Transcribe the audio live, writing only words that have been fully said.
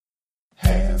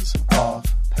Hands off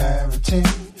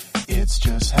parenting. It's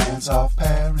just hands off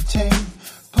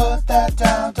parenting. Put that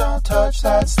down, don't touch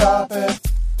that, stop it.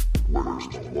 Where's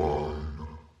the line?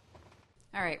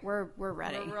 All right, we're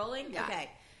ready. We're rolling? Yeah. Okay.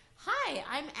 Hi,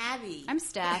 I'm Abby. I'm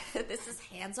Steph. This is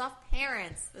Hands Off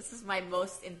Parents. This is my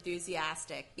most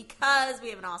enthusiastic because we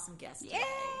have an awesome guest today.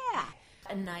 Yeah.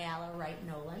 Nyala Wright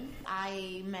Nolan.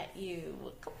 I met you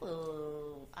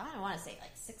I don't want to say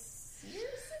like 6 years?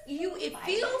 It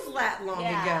feels that long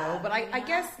ago, but I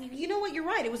guess, you know what, you're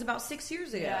right. It was about 6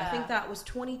 years ago. Yeah. I think that was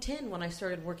 2010 when I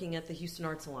started working at the Houston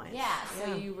Arts Alliance. Yeah,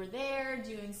 so you were there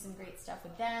doing some great stuff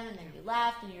with them, and then you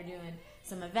left, and you're doing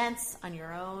some events on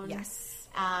your own. Yes.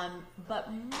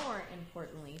 But more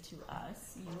importantly to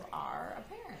us, you are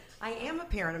a parent. I am a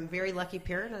parent. I'm a very lucky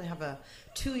parent. I have a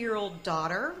 2-year-old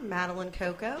daughter, Madeline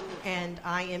Coco, and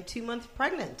I am 2 months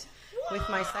pregnant with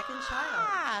my second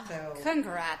child. So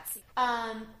Congrats.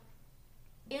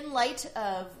 In light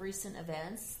of recent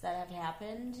events that have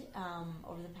happened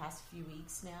over the past few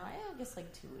weeks now, I guess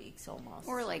like 2 weeks almost.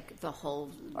 Or like the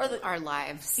whole, our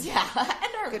lives. Yeah,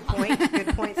 and our good point.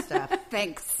 Good point, Steph.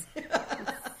 Thanks.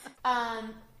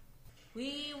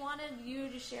 We wanted you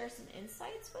to share some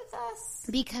insights with us.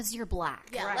 Because you're black.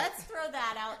 Yeah, Right. let's throw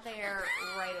that out there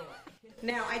right away.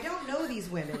 Now, I don't know these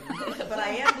women, but I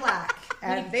am black,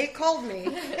 and they called me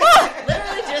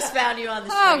Literally just found you on the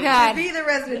street. Oh, to God. be the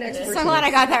resident expert. So glad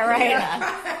I got that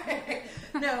right.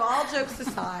 No, all jokes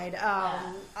aside,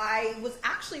 I was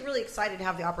actually really excited to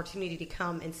have the opportunity to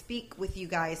come and speak with you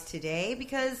guys today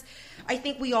because I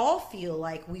think we all feel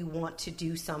like we want to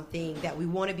do something, that we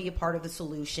want to be a part of the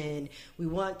solution. We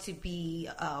want to be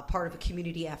a part of a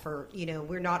community effort. You know,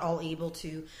 we're not all able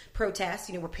to protest.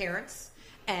 You know, we're parents.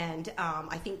 And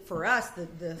I think for us,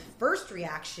 the first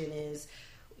reaction is,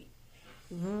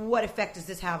 what effect does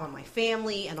this have on my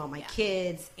family and on my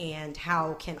kids, and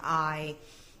how can I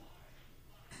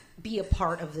be a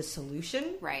part of the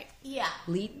solution? Right. Yeah.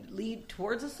 Lead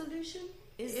towards a solution?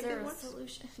 Is If there it a was.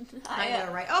 solution? I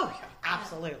know, right? Oh, yeah,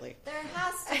 absolutely. There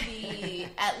has to be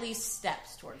at least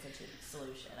steps towards a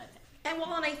solution, I think. And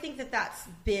I think that that's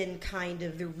been kind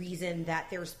of the reason that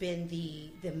there's been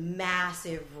the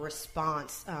massive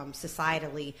response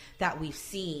societally that we've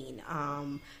seen.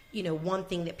 You know, one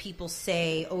thing that people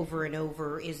say over and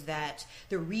over is that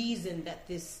the reason that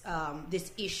this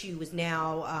issue is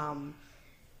now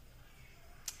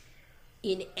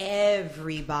in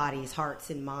everybody's hearts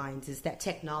and minds is that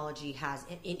technology has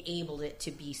enabled it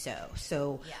to be so.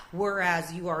 So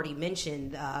whereas you already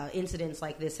mentioned incidents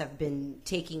like this have been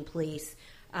taking place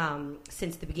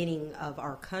since the beginning of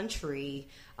our country,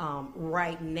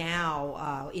 right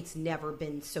now it's never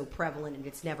been so prevalent, and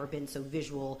it's never been so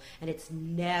visual, and it's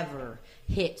never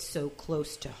hit so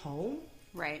close to home.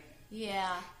 Right.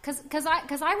 Yeah. Because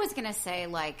I was going to say,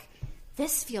 like,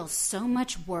 this feels so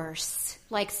much worse.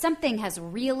 Like something has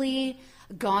really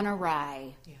gone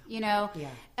awry, you know?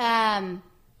 Yeah.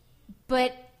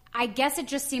 But I guess it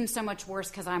just seems so much worse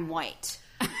because I'm white.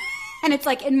 And it's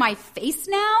like in my face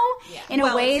now, in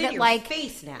a way it's in that your like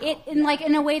face now. like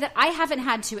in a way that I haven't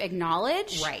had to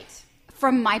acknowledge, Right.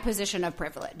 from my position of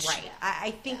privilege. Right.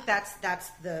 I think that's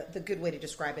the good way to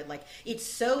describe it. Like, it's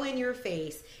so in your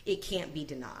face, it can't be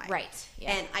denied. Right.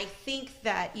 Yeah. And I think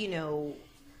that, you know,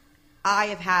 I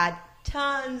have had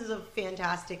tons of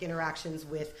fantastic interactions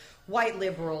with white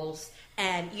liberals,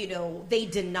 and, you know, they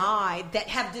have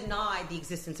denied the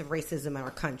existence of racism in our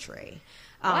country.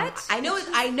 What?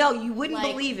 I know you wouldn't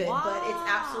Like, believe it, wow. but it's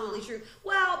absolutely true.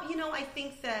 Well, you know, I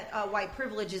think that white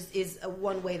privilege is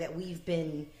one way that we've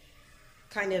been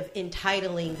kind of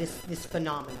entitling this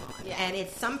phenomenon. Yeah. And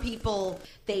it's some people,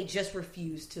 they just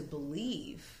refuse to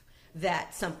believe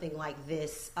that something like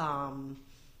this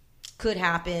could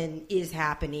happen, is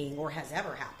happening, or has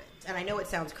ever happened. And I know it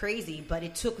sounds crazy, but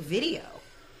it took video.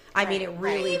 I mean, it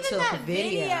really Even took that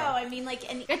video. I mean, like,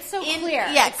 and It's so clear.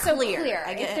 Yeah, it's so clear.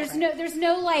 I get There's it. there's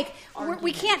no like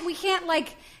we can't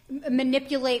like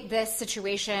manipulate this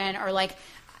situation, or like,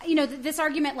 you know, this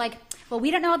argument like, well,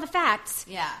 we don't know all the facts.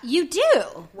 Yeah. You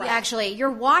do. Right. Actually,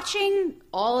 you're watching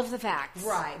all of the facts.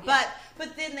 Right.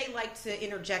 But then they like to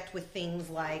interject with things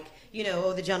like, you know,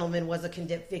 oh, the gentleman was a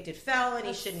convicted felon,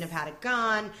 he shouldn't have had a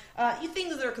gun.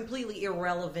 Things that are completely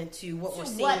irrelevant to what we're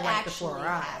seeing what right before actually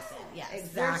our eyes. happened. Yes.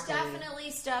 Exactly. There's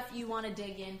definitely stuff you want to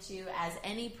dig into, as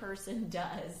any person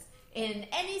does in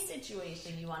any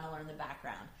situation. You want to learn the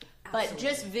background, but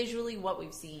just visually what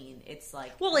we've seen, it's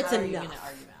like, Well, it's how are you enough. going to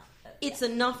argue about that? It's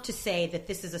enough to say that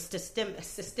this is a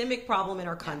systemic problem in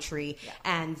our country,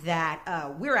 and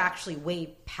that we're actually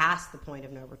way past the point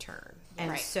of no return.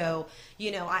 And so,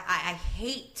 you know, I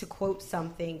hate to quote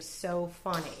something so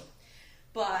funny,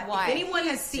 But Why? if anyone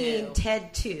has seen do.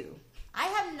 Ted 2, I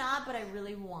have not, but I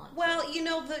really want. well,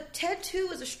 the Ted 2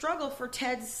 is a struggle for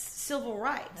Ted's civil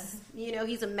rights.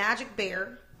 He's a magic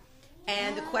bear,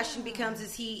 and the question becomes: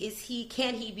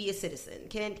 can he be a citizen?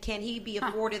 Can he be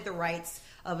afforded the rights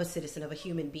of a citizen, of a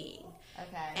human being?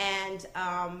 Okay.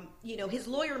 And his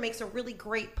lawyer makes a really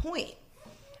great point.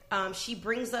 She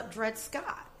brings up Dred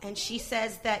Scott, and she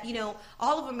says that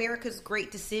all of America's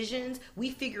great decisions we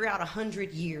figure out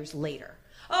 100 years later.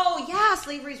 Oh yeah,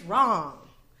 slavery's wrong.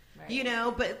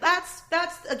 Right. But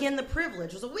that's again the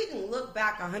privilege. So we can look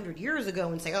back 100 years ago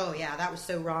and say, oh yeah, that was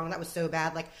so wrong, that was so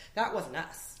bad. Like that wasn't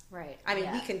us. Right. I mean,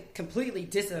 Yeah. we can completely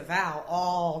disavow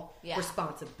all Yeah.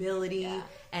 responsibility Yeah.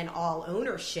 and all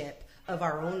ownership of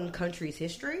our own country's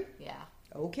history. Yeah.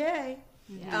 Okay.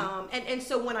 Yeah. And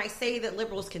so when I say that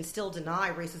liberals can still deny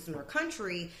racism in our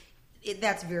country,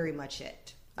 that's very much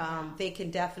it. They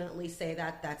can definitely say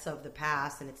that that's of the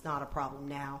past and it's not a problem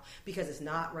now because it's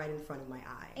not right in front of my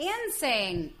eyes. And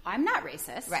saying I'm not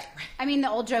racist. Right. I mean, the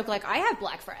old joke, like I have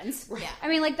black friends. Yeah. I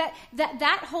mean, like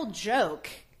that whole joke,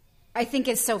 I think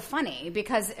is so funny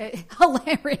because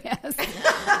hilarious.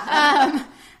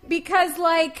 Because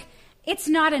like it's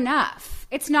not enough.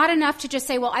 It's not enough to just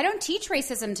say, well, I don't teach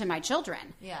racism to my children.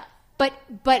 Yeah. But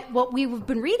what we've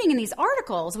been reading in these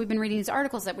articles,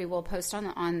 that we will post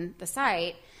on the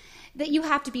site, that you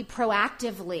have to be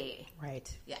proactively Right.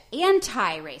 Yeah.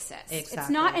 anti-racist. It's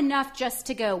Exactly. not enough just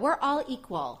to go, we're all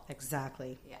equal.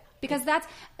 Exactly. Yeah. Because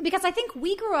I think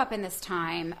we grew up in this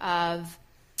time of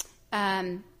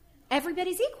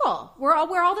everybody's equal. We're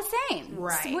all the same.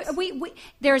 Right. So we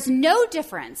there's no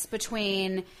difference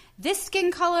between this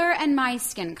skin color and my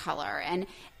skin color. And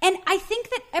I think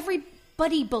that everybody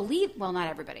not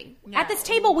everybody. No. At this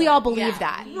table we all believe Yeah.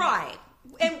 that. Right.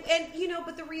 And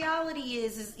but the reality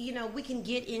is we can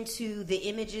get into the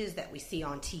images that we see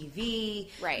on TV,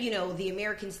 Right. The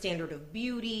American standard of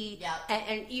beauty. Yeah.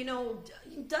 And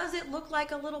does it look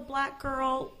like a little black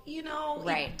girl?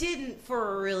 Right. It didn't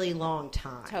for a really long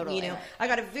time. Totally. Right. I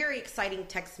got a very exciting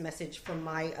text message from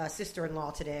my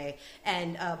sister-in-law today,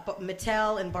 and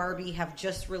Mattel and Barbie have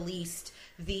just released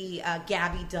the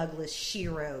Gabby Douglas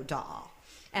Shiro doll.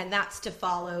 And that's to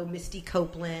follow Misty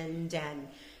Copeland and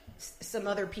some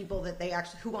other people that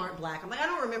who aren't black. I'm like, I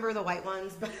don't remember the white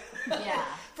ones, but Yeah.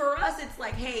 for us, it's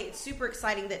like, hey, it's super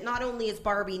exciting that not only is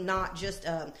Barbie not just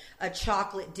a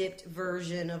chocolate dipped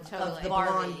version of Totally. the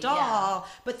Barbie, blonde doll,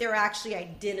 but they're actually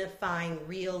identifying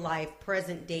real life,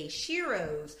 present day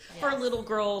Shiros for Yes. little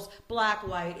girls, black,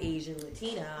 white, Asian,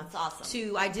 Latina, That's awesome.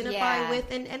 to identify Yeah.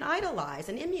 with and idolize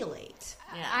and emulate.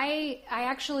 Yeah. I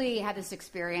actually had this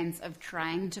experience of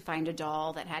trying to find a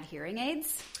doll that had hearing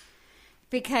aids.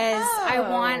 Because I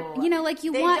want, They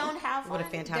want. don't have What a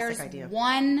one? fantastic There's idea.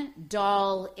 one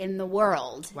doll in the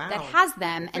world Wow. that has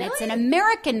them, and it's an Really?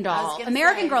 American I was doll, gonna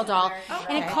American say, Girl it's an doll, American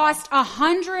and it Girl. cost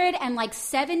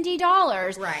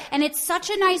 $170. Right. And it's such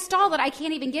a nice doll that I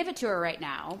can't even give it to her right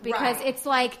now because Right. it's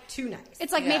like Too nice.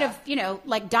 it's like made Yeah. of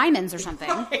like diamonds or something.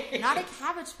 Not a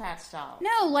Cabbage Patch doll.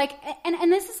 No, like,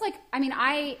 and this is like, I mean,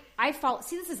 I follow.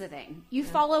 See, this is the thing. You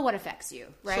follow what affects you,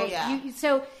 right? Sure, yeah.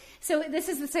 So this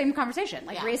is the same conversation.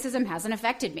 Like, Yeah. racism hasn't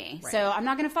affected me, so I'm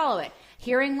not going to follow it.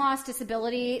 Hearing loss,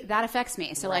 disability, that affects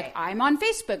me. So, like, Right. I'm on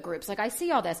Facebook groups. Like, I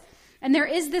see all this, and there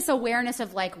is this awareness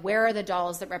of like, where are the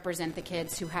dolls that represent the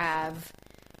kids who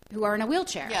are in a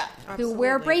wheelchair, Yeah. who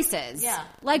wear Absolutely. braces, Yeah.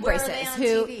 leg Where braces, are they on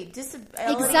who TV?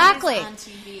 Disabilities Exactly. on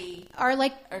TV. are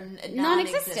like Or non-existent.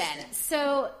 non-existent.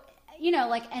 So,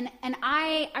 like, and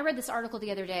I read this article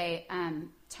the other day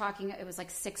talking, it was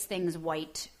like 6 things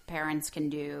white parents can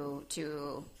do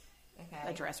to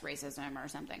address racism or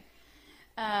something.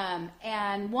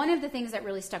 And one of the things that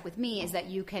really stuck with me is that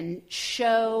you can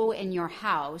show in your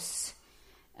house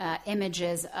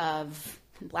images of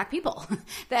black people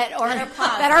that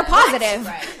are positive.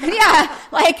 Right. Yeah,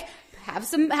 like have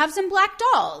some black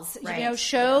dolls. Right.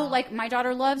 Show like my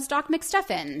daughter loves Doc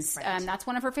McStuffins. Right. That's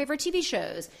one of her favorite TV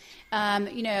shows.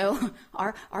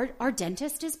 Our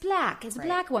dentist is black, is a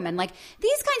black woman. Like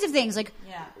these kinds of things. Like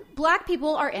Yeah. black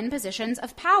people are in positions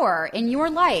of power in your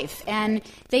life, and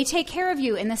they take care of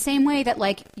you in the same way that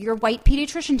like your white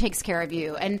pediatrician takes care of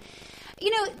you. And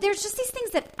there's just these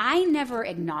things that I never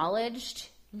acknowledged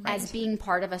as being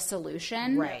part of a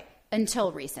solution Right.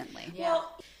 until recently. Yeah.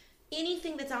 Well,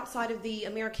 anything that's outside of the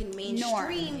American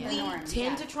mainstream, we Norm,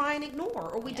 tend to try and ignore,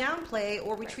 or we downplay,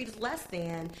 or we treat as less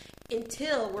than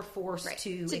until we're forced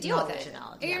to deal with acknowledge it.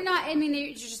 it. You're not. I mean,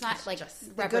 you're just not like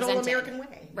Just the good old represented. American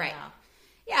way. right?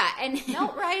 Yeah, and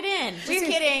Melt right in. Just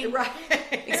kidding. Right.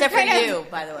 Except for you,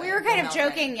 by the way. we were kind of Melt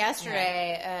joking right.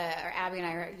 yesterday, or Abby and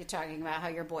I were talking about how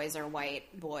your boys are white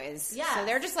boys. Yes. So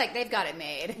they're just like, they've got it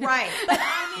made. Right. But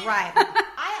I mean, Right.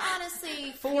 I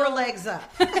honestly Four feel legs up.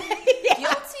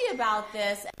 guilty about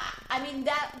this. I mean,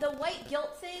 that the white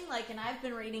guilt thing, like, and I've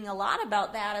been reading a lot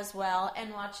about that as well,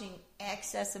 and watching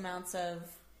excess amounts of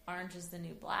Orange is the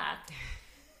New Black.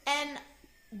 And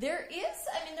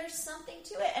there's something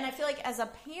to it. And I feel like as a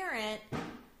parent,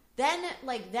 then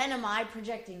am I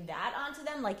projecting that onto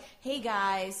them? Like, hey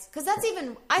guys, because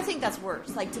I think that's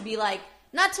worse. Like, to be like,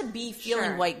 not to be feeling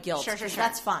Sure. white guilt. Sure.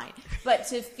 That's fine. But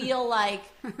to feel like,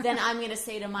 then I'm going to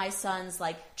say to my sons,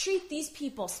 like, treat these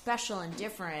people special and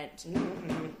different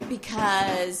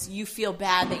because you feel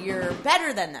bad that you're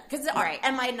better than them. Because Right.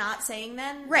 am I not saying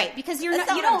then? Right, because you're That's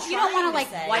not, you not what don't I'm want to trying like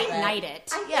to say, white but- knight it.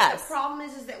 I think Yes. the problem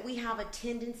is that we have a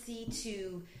tendency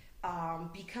to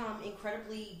become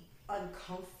incredibly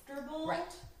uncomfortable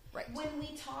Right. when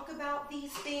we talk about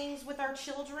these things with our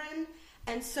children,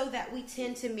 and so that we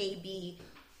tend to maybe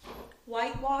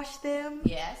whitewash them.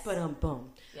 Yes. But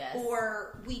boom. Yes.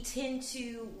 Or we tend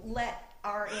to let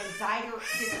our anxiety or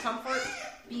discomfort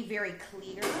be very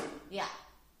clear, Yeah.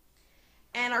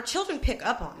 and our children pick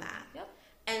up on that. Yep.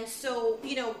 And so,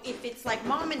 if it's like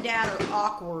mom and dad are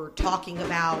awkward talking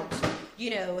about,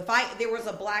 if there was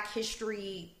a Black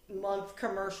History Month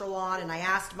commercial on and I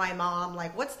asked my mom,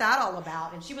 like, what's that all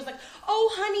about? And she was like, oh,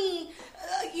 honey,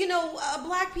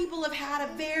 Black people have had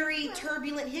a very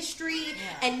turbulent history.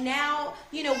 Yeah. And now,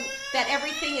 that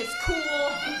everything is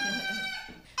cool.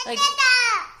 Like,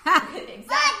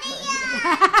 exactly.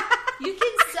 You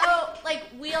can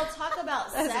we'll talk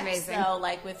about That's sex amazing. though,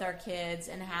 like with our kids,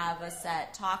 and have a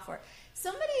set talk for it.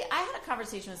 I had a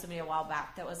conversation with somebody a while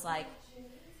back that was like,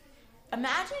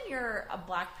 imagine you're a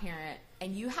Black parent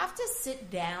and you have to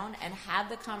sit down and have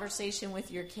the conversation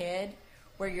with your kid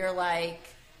where you're like,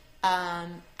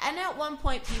 and at one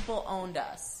point people owned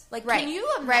us. Like, Right. can you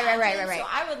imagine? Right. So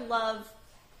I would love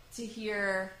to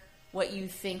hear what you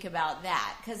think about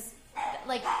that, because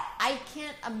I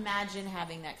can't imagine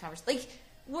having that conversation. Like,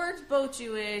 we're both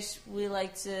Jewish. We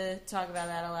like to talk about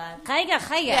that a lot.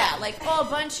 Yeah, a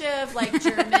bunch of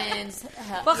Germans,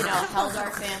 held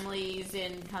our families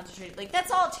in concentration. Like,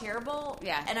 that's all terrible.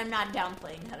 Yeah. And I'm not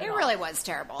downplaying that at It all. really was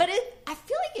terrible. But I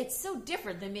feel like it's so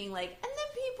different than being like, and then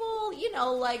people,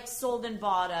 sold and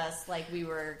bought us like we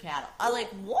were cattle. I'm like,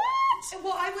 what?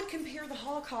 Well, I would compare the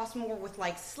Holocaust more with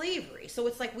slavery. So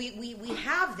it's like we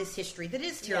have this history that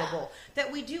is terrible,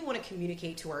 that we do want to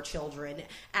communicate to our children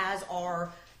as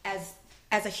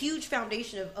a huge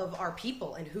foundation of our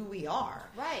people and who we are.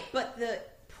 Right. But the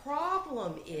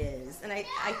problem is, and I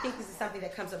think this is something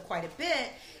that comes up quite a bit,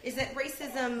 is that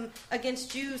racism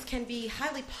against Jews can be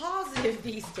highly positive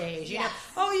these days. You know,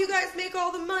 oh, you guys make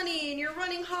all the money and you're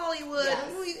running Hollywood.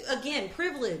 Yes. Again,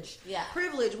 privilege. Yeah.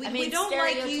 Privilege. We don't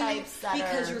like you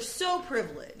because you're so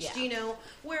privileged. Yeah.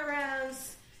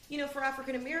 Whereas, for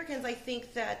African Americans, I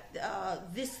think that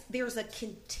there's a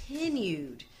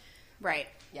continued, right.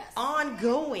 Yes.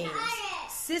 ongoing,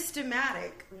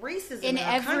 systematic racism In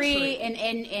our country.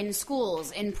 in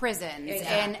schools, in prisons, Exactly.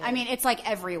 and I mean, it's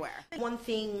everywhere. One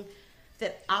thing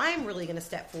that I'm really going to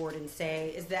step forward and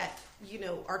say is that,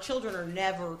 our children are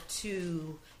never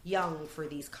too young for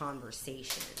these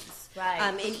conversations. Right.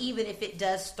 And even if it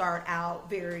does start out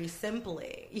very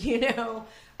simply,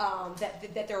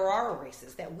 that there are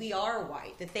races, that we are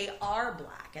white, that they are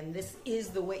Black, and this is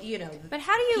the way, But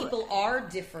how do you... people are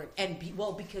different, and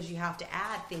because you have to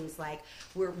add things like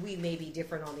we may be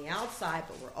different on the outside,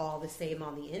 but we're all the same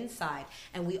on the inside,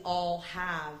 and we all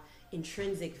have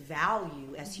intrinsic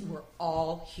value as we're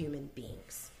all human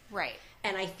beings. Right.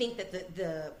 And I think that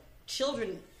the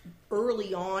children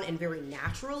early on and very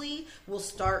naturally will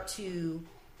start to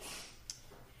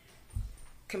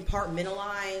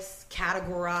compartmentalize,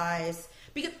 categorize,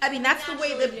 because that's the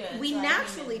way that we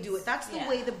naturally do it. That's the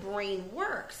way the brain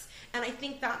works. And I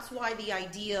think that's why the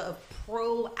idea of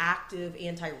proactive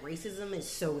anti-racism is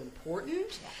so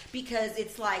important, because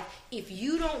it's like, if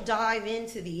you don't dive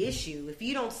into the issue, if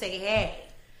you don't say, hey,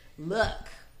 look,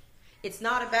 it's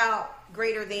not about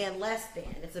greater than, less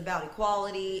than. It's about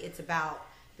equality. It's about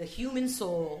the human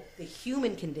soul, the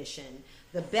human condition.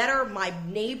 The better my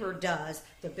neighbor does,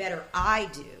 the better I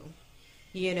do.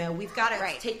 We've got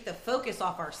to take the focus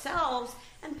off ourselves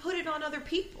and put it on other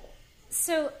people.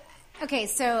 So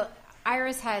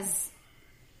Iris has,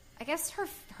 I guess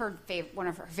one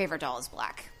of her favorite dolls is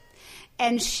Black,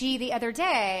 and she the other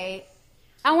day.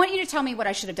 I want you to tell me what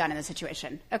I should have done in this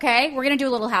situation. Okay, we're gonna do a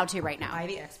little how-to right now. I,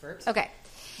 the expert. Okay.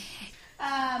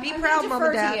 Be I'm proud, gonna Mom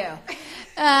and defer to Dad. you.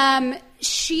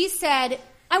 She said,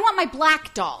 I want my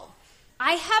black doll.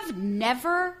 I have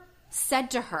never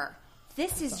said to her,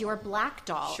 this is your black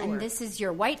doll and this is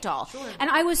your white doll. Sure. And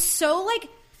I was so like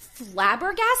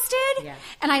flabbergasted. Yeah.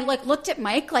 And I like looked at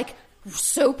Mike like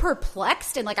so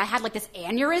perplexed and like I had like this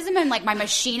aneurysm and like my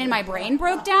machine in my brain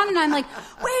broke down and I'm like,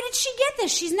 where did she get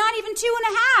this? She's not even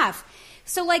 2.5.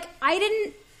 So like I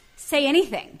didn't say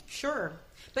anything. Sure.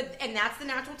 And that's the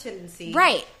natural tendency.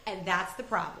 Right. And that's the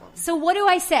problem. So what do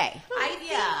I say? I think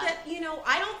that,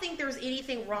 I don't think there's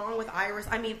anything wrong with Iris.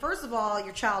 I mean, first of all,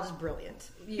 your child is brilliant.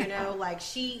 Like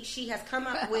she has come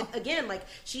up with, again, like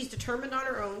she's determined on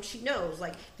her own. She knows,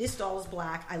 like, this doll is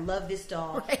black. I love this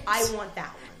doll. Right. I want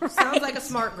that one. Right. Sounds like a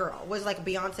smart girl. Was like a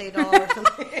Beyonce doll or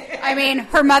something. I mean,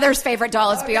 her mother's favorite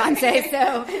doll is Beyonce,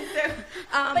 so.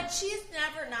 But she's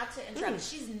never, not to interrupt,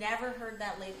 she's never heard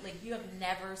that, like you have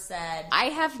never said. I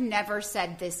have never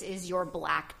said this is your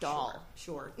black doll.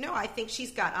 Sure. No, I think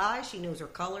she's got eyes. She knows her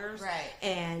colors. Right.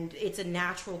 And it's a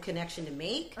natural connection to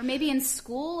make. Or maybe in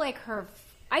school, like her...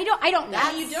 I don't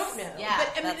know. You don't know. Yeah,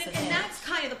 but that's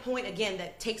kind of the point, again,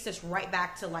 that takes us right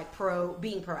back to like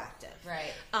being proactive.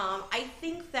 Right. I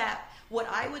think that what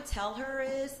I would tell her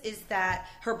is that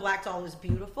her black doll is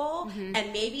beautiful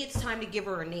and maybe it's time to give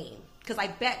her a name. Because I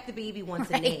bet the baby wants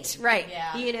a name. Right.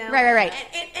 Yeah. Right.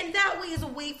 And that way is a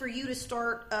way for you to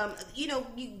start,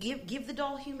 you give the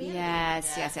doll humanity.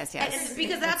 Yes. And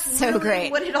because that's so really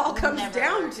great. what it all comes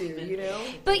down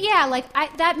to, But yeah, like,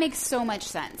 that makes so much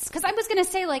sense. Because I was going to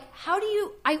say, like, how do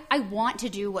you, I want to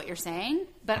do what you're saying,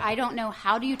 but I don't know,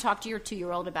 how do you talk to your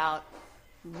 2-year-old about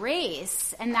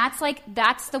race? And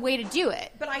that's the way to do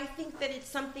it. But I think that it's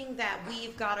something that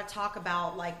we've got to talk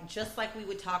about, like, just like we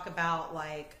would talk about,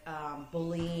 like,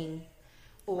 bullying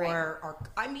or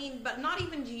but not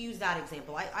even to use that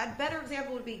example. A better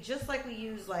example would be just like we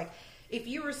use, like, if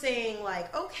you were saying,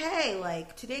 like, okay,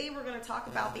 like, today we're going to talk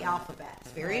about the alphabet.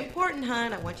 It's very important,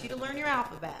 hon. I want you to learn your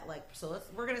alphabet. Like, so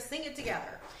we're going to sing it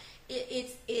together.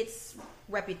 It's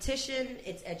repetition,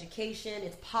 it's education,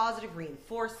 it's positive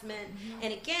reinforcement.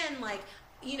 And again, like,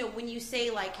 when you say,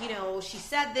 like, she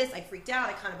said this, I freaked out,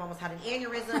 I kind of almost had an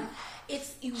aneurysm.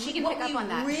 She can pick up on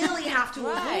that. Really have to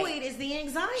avoid is the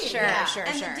anxiety. Sure.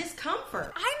 The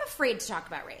discomfort. I'm afraid to talk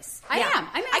about race. I Yeah. am.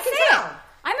 I can tell.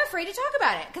 I'm afraid to talk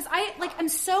about it because I'm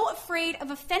so afraid of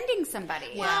offending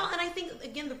somebody. Well, and I think,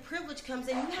 again, the privilege comes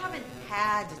in. You haven't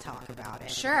had to talk about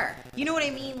it. Sure. You know what I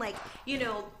mean? Like,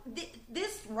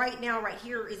 this right now, right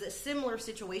here, is a similar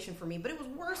situation for me, but it was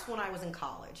worse when I was in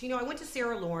college. I went to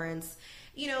Sarah Lawrence.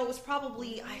 It was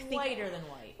probably, I think... Whiter than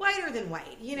white. Whiter than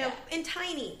white, and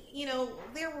tiny.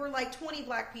 There were like 20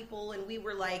 black people, and we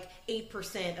were like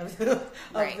 8% of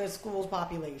the school's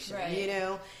population,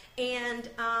 And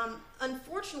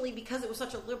unfortunately, because it was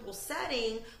such a liberal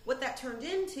setting, what that turned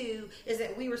into is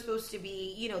that we were supposed to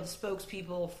be, the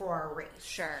spokespeople for our race.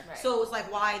 Sure. Right. So it was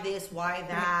like, why this, why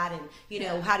that,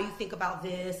 and, how do you think about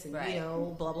this, and,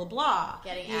 blah, blah, blah.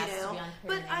 Getting asked to be on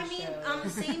But, I mean, shows. on the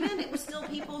same end, it was still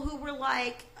people who were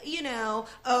like,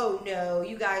 oh, no,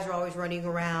 you guys are always running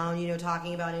around,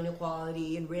 talking about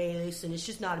inequality and race, and it's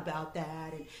just not about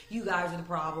that, and you guys are the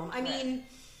problem. I mean...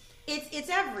 It's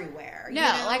everywhere. No,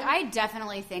 like I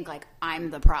definitely think like I'm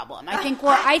the problem. I think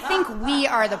we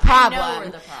are the problem. I know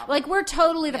we're the problem. Like we're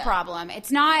totally the problem.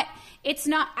 It's not.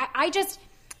 I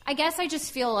guess I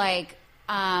just feel like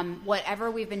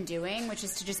whatever we've been doing, which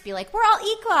is to just be like we're all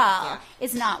equal,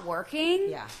 is not working.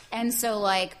 Yeah. And so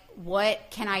like, what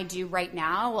can I do right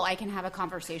now? Well, I can have a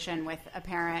conversation with a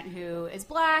parent who is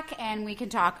black, and we can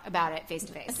talk about it face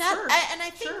to face. And I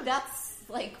think that's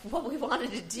like what we wanted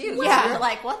to do. Yeah. We were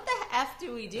like, what the F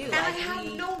do we do? And I have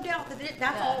no doubt that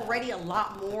that's already a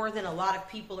lot more than a lot of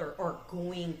people are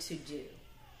going to do.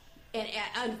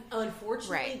 And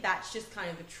unfortunately, that's just kind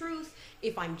of the truth.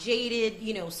 If I'm jaded,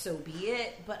 so be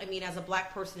it. But I mean, as a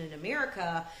black person in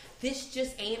America, this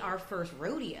just ain't our first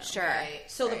rodeo. Sure. Right.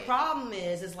 So the problem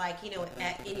is like, in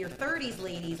your 30s,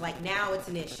 ladies, like now it's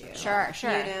an issue. Sure.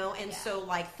 And so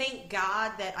like, thank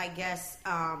God that I guess,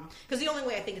 because the only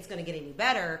way I think it's going to get any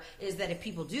better is that if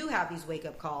people do have these wake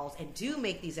up calls and do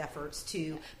make these efforts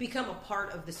to become a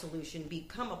part of the solution,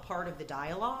 become a part of the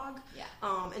dialogue. Yeah.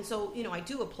 And so, I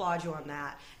do applaud you on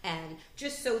that. And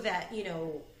just so that,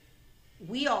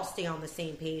 we all stay on the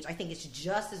same page, I think it's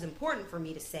just as important for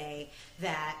me to say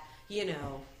that,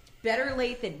 better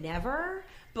late than never.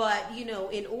 But,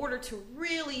 in order to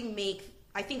really make,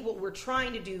 I think what we're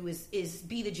trying to do is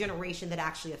be the generation that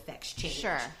actually affects change.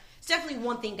 Sure. It's definitely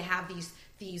one thing to have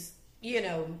these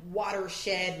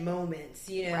watershed moments,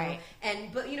 Right.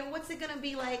 but what's it going to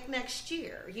be like next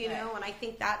year, know? And I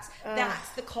think that's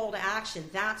the call to action.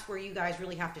 That's where you guys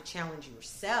really have to challenge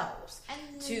yourselves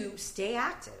to stay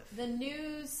active. The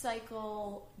news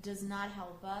cycle does not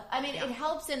help us. I mean, it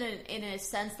helps in a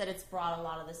sense that it's brought a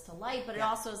lot of this to light, but it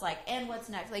also is like, and what's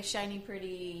next? Like shiny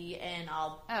pretty, and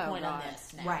I'll point on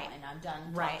this now, and I'm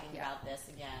done talking about this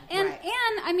again. And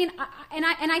I mean,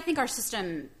 I think our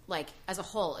system, like as a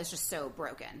whole, is just so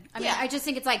broken. I mean, I just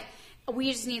think it's like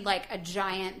we just need like a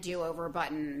giant do-over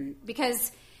button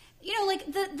because, like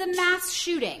the mass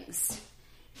shootings.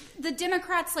 The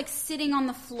Democrats like sitting on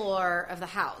the floor of the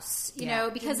House,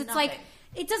 because it's like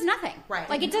it does nothing. Right.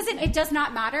 Like it does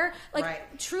not matter.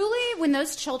 Like truly when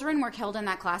those children were killed in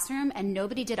that classroom and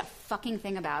nobody did a fucking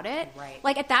thing about it. Right.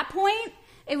 Like at that point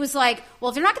it was like, well,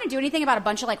 if they're not going to do anything about a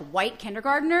bunch of like white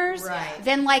kindergartners,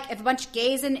 then like if a bunch of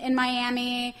gays in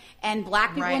Miami and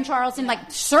black people in Charleston, like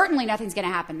certainly nothing's going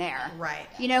to happen there. Right.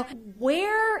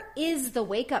 Where is the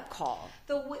wake up call?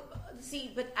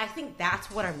 See, but I think that's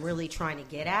what I'm really trying to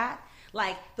get at.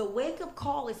 Like the wake up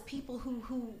call is people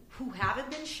who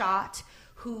haven't been shot,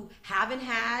 who haven't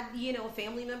had, a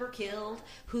family member killed,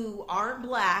 who aren't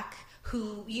black,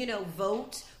 who,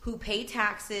 vote, who pay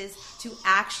taxes to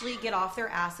actually get off their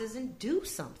asses and do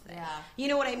something. Yeah. You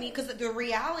know what I mean? Because the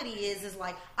reality is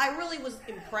like, I really was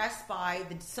impressed by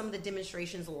some of the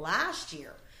demonstrations last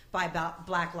year by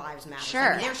Black Lives Matter. Sure.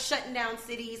 I mean, they're shutting down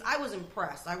cities. I was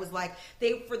impressed. I was like,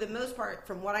 they, for the most part,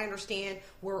 from what I understand,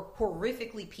 were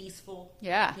horrifically peaceful.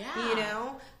 Yeah.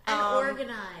 And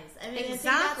organized. I mean, exactly. I think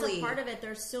that's a part of it.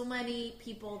 There's so many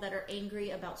people that are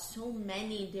angry about so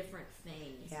many different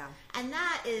things. Yeah. And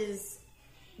that is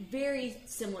very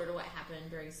similar to what happened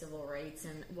during civil rights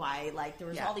and why, like, there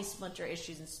was all these splinter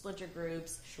issues and splinter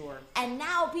groups. Sure. And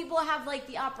now people have, like,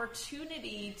 the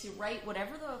opportunity to write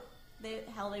whatever the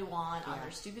hell they want on their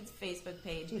stupid Facebook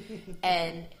page.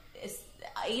 And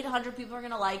 800 people are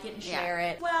going to like it and share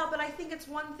it. Well, but I think it's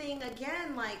one thing,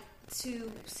 again, like,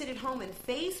 to sit at home and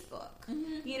Facebook.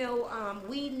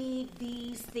 We need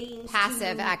these things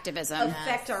Passive to activism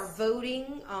affect our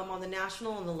voting on the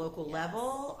national and the local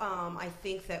level. I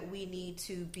think that we need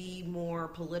to be more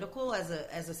political as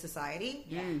a society.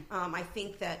 I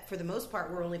think that for the most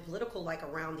part we're only political like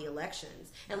around the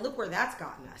elections, and look where that's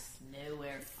gotten us.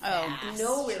 Nowhere fast.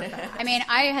 Nowhere fast. I mean,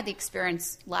 I had the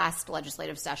experience last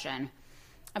legislative session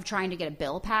of trying to get a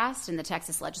bill passed in the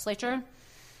Texas legislature.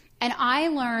 And I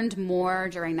learned more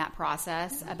during that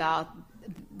process about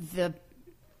the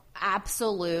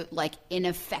absolute, like,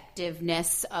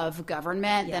 ineffectiveness of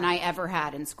government than I ever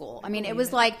had in school. I mean, it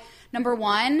was like, number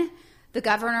one, the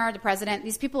governor, the president,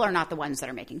 these people are not the ones that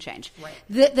are making change. Right.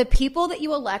 The people that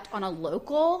you elect on a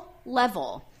local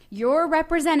level, your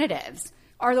representatives,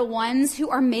 are the ones who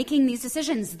are making these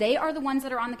decisions. They are the ones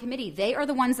that are on the committee. They are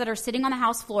the ones that are sitting on the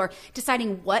House floor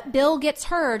deciding what bill gets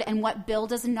heard and what bill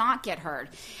does not get heard.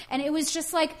 And it was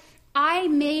just like, I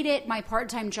made it my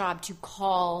part-time job to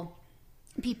call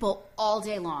people all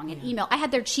day long and email. I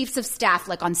had their chiefs of staff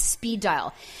like on speed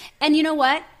dial. And you know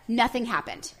what? Nothing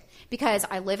happened. Because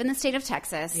I live in the state of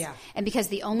Texas, and because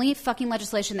the only fucking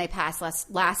legislation they passed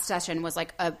last session was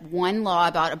like one law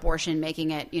about abortion,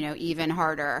 making it even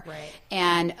harder,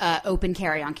 and open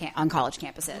carry on college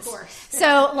campuses. Of course.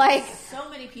 So like, so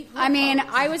many people. I mean,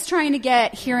 I was trying to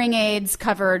get hearing aids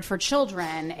covered for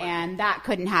children, and that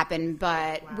couldn't happen.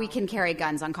 But we can carry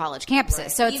guns on college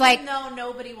campuses, so it's even though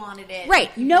nobody wanted it,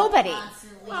 nobody.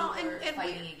 Well,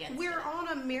 and we're on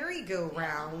a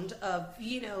merry-go-round of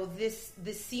this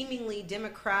seemingly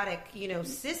democratic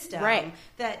system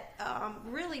that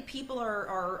really people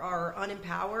are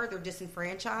unempowered, they're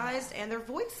disenfranchised, and they're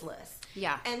voiceless.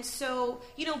 Yeah. And so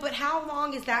but how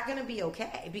long is that going to be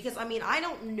okay? Because I mean, I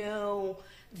don't know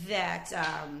that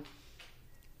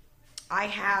I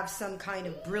have some kind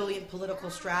of brilliant political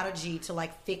strategy to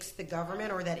like fix the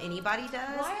government, or that anybody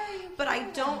does. Why are you? But I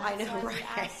don't. I know,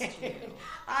 right?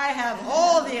 I have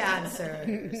all the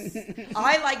answers.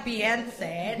 I like Beyonce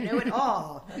and know it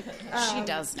all. She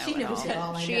does know she it knows all. It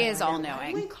all. She is all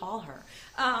knowing. We call her.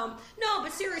 No,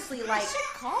 but seriously, like, I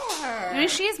should call her. I mean,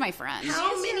 she is my friend.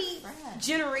 How many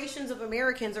generations of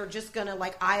Americans are just gonna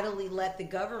like idly let the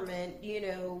government,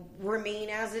 remain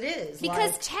as it is?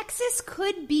 Because Texas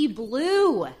could be blue.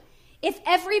 if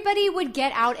everybody would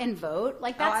get out and vote,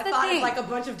 like that's the thing. Like a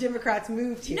bunch of Democrats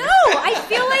moved here. No, I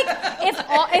feel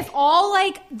like if all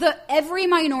like every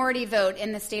minority vote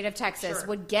in the state of Texas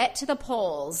would get to the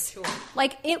polls,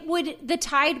 like the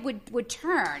tide would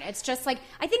turn. It's just like,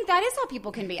 I think that is how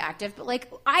people can be active. But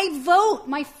like, I vote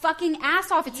my fucking ass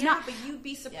off. It's not. But you'd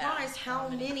be surprised how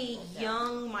many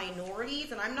young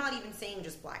minorities, and I'm not even saying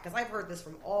just black, because I've heard this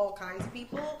from all kinds of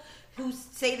people who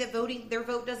say that their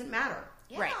vote doesn't matter.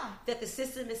 Yeah. Right. That the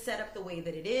system is set up the way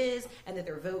that it is, and that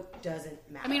their vote doesn't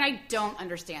matter. I mean, I don't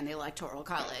understand the Electoral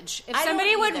College. If I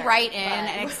somebody don't would either, write in but-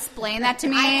 and explain that to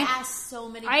me, I ask so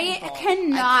many people. I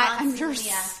cannot constantly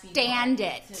ask people understand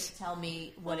it. to tell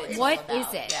me what it's What all about.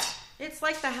 is it? Yeah. It's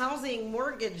like the housing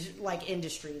mortgage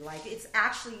industry. Like, it's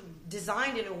actually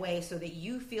designed in a way so that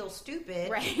you feel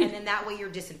stupid, Right. and then that way you're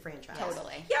disenfranchised.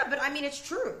 Totally. Yeah, but I mean, it's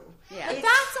true. Yeah. But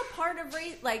that's a part of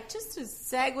just to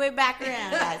segue back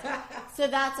around, guys. So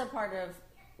that's a part of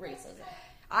racism.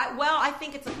 I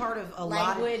think it's a part of a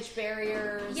lot of... Language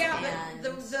barriers. Yeah, and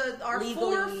but our legalese.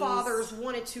 forefathers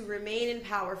wanted to remain in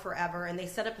power forever, and they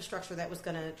set up a structure that was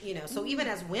going to, so even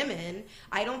as women,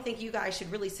 I don't think you guys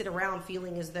should really sit around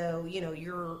feeling as though,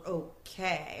 you're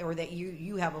okay, or that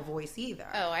you have a voice either.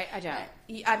 Oh, I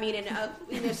don't. I mean,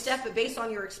 and Steph, but based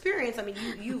on your experience, I mean,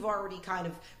 you've already kind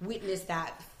of witnessed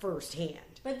that firsthand.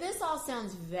 But this all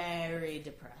sounds very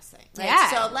depressing. Like, Yeah.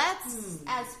 So let's,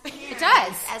 as parents, It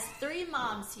does. as three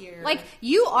moms here, Like,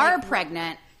 you are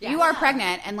pregnant. Yeah. You are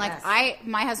pregnant, and like Yes.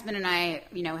 my husband and I,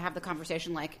 have the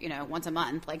conversation like, once a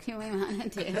month, like, do we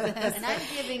want to do this? and I'm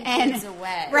giving And- kids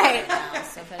away right. now,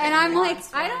 so if And anyone I'm like,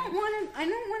 wants I one.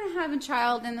 don't want to have a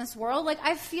child in this world. Like,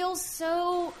 I feel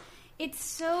so. It's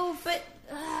so. But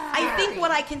I think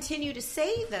what I continue to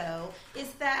say, though, is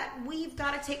that we've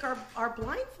got to take our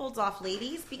blindfolds off,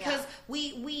 ladies, because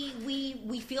we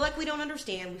feel like we don't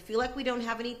understand. We feel like we don't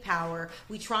have any power.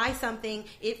 We try something,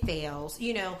 it fails,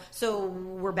 so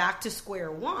we're back to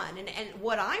square one. And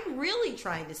what I'm really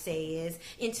trying to say is,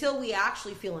 until we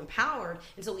actually feel empowered,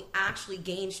 until we actually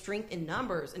gain strength in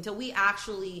numbers, until we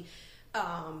actually...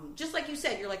 just like you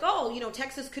said, you're like,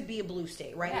 Texas could be a blue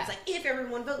state, right? Yeah. It's like, if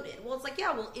everyone voted. Well, it's like,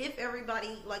 if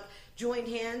everybody joined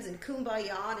hands and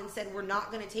kumbaya and said, we're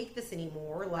not going to take this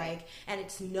anymore, and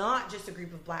it's not just a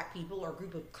group of black people or a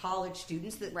group of college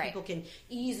students that Right. people can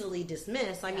easily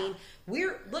dismiss. I mean,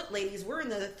 look, ladies, we're in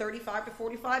the 35 to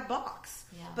 45 box.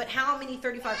 Yeah. But how many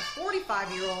 35 to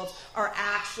 45-year-olds are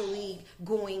actually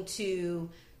going to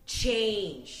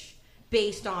change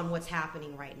based on what's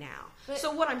happening right now?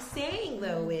 So what I'm saying,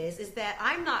 though, is that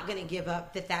I'm not going to give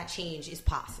up that change is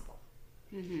possible.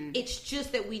 Mm-hmm. It's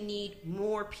just that we need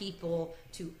more people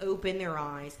to open their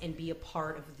eyes and be a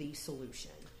part of the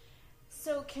solution.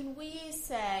 So can we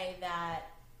say that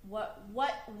what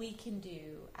we can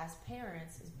do as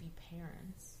parents is be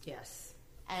parents Yes.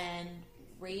 and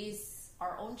raise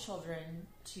our own children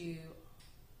to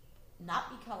not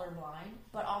be colorblind,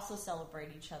 but also celebrate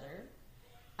each other.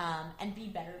 And be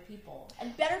better people.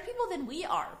 And better people than we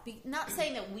are. Not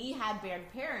saying that we had bad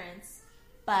parents,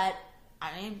 but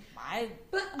I'm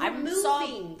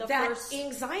removing that first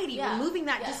anxiety, Yeah. removing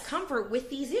that Yes. discomfort with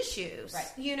these issues,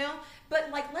 Right. But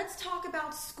let's talk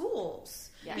about schools.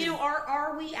 Yeah.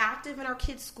 Are we active in our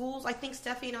kids' schools? I think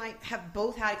Steffi and I have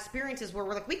both had experiences where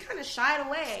we kind of shied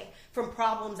away from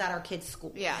problems at our kids'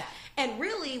 school. Yeah. And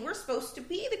really, we're supposed to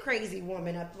be the crazy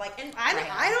woman and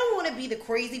I don't want to be the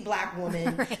crazy black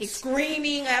woman Right.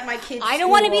 screaming at my kids' I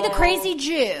don't want to be the school. crazy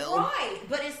Jew. Right,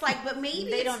 but it's like, maybe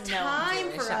They it's don't know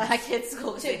time Jewish for at my us kids'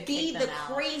 school, to they be kick the them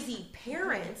out. crazy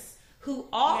parents who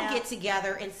all Yeah. get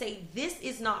together and say, this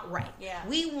is not right. Yeah.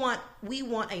 We want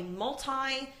a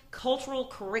multicultural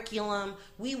curriculum.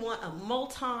 We want a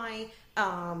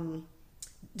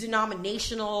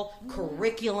denominational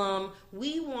curriculum.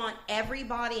 We want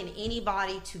everybody and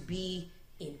anybody to be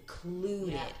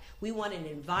included. Yeah. We want an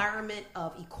environment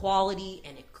of equality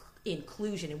and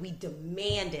inclusion, and we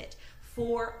demand it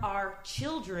for our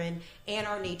children and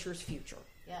our nature's future.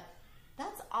 Yep.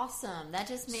 That's awesome. That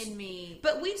just made me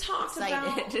But we talked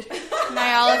excited. about...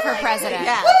 Nyala for president.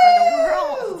 Yeah, for the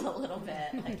world a little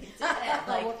bit. Like, it did.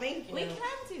 Like, Well, thank you. We can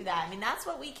do that. I mean, that's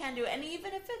what we can do. And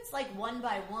even if it's like one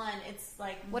by one, it's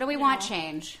like... What do we want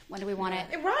change? When do we want it?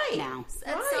 Right. Now.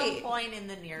 At some Right. point in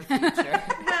the near future.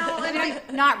 Well,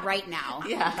 and Not right now.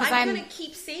 Yeah. Because I'm going to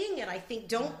keep saying it. I think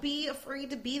don't be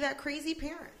afraid to be that crazy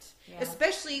parent,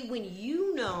 especially when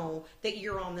you know that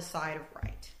you're on the side of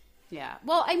right. Yeah.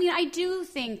 Well, I mean, I do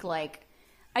think,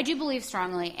 I do believe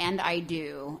strongly, and I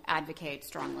do advocate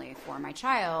strongly for my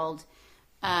child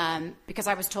because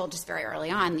I was told just very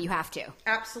early on that you have to.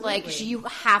 Absolutely. Like, you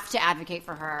have to advocate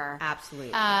for her.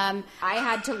 Absolutely. I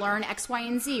had to learn X, Y,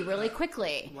 and Z really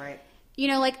quickly. Right. You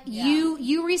know, like,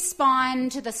 you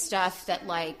respond to the stuff that,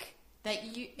 like...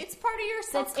 That you, it's part of your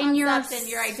That's self-concept in your and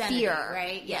your identity, sphere.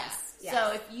 right? Yes. Yes.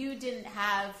 So if you didn't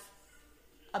have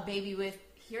a baby with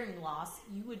hearing loss,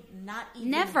 you would not even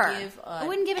Never. I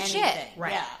wouldn't give a anything. shit.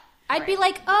 Right. Yeah. I'd be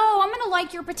like, oh, I'm going to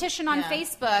like your petition on Yeah.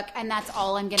 Facebook, and that's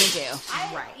all I'm going to do.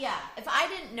 Yeah. If I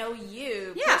didn't know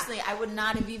you Yeah. personally, I would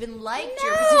not have even liked No.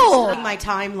 your petition. In my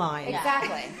timeline.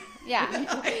 Exactly. Yeah.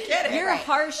 I get it. You're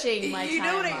harshing my You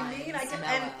know what I timelines, mean?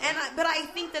 Noah. But I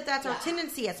think that's our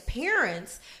tendency as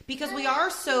parents, because we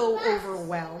are so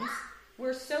overwhelmed,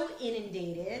 we're so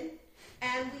inundated,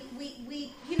 and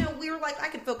we we're like, I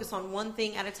can focus on one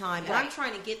thing at a time, and I'm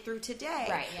trying to get through today.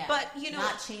 Right, Yeah. But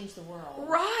not change the world.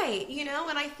 right,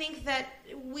 and I think that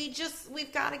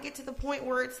we've got to get to the point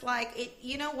where it's like,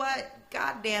 you know what?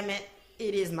 God damn it,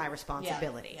 it is my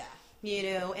responsibility. Yeah.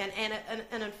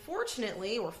 And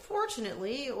unfortunately, or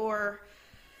fortunately, or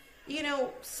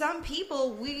some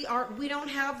people we don't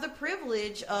have the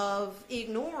privilege of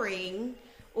ignoring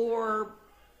or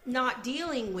not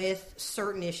dealing with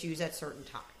certain issues at certain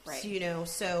times. Right.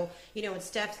 So in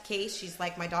Steph's case, she's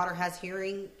like, my daughter has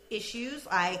hearing issues.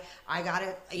 I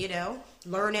gotta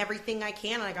learn everything I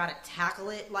can, and I gotta tackle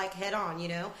it like head on.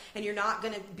 And you're not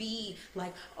gonna be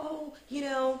like, oh,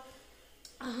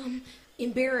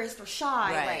 embarrassed or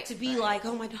shy to be like,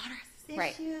 oh, my daughter has this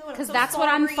Right. issue. and I'm Because so that's what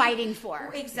I'm sorry. fighting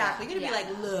for. Exactly. You're going to be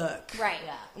like, look, Right.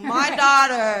 my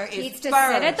daughter is Needs to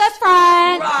first. sit at the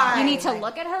front. Right. You need to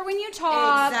look at her when you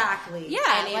talk. Exactly.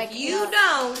 Yeah. And like if you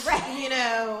don't,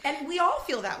 Right. and we all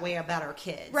feel that way about our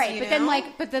kids. Right,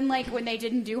 but then when they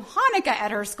didn't do Hanukkah at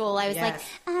her school, I was Yes.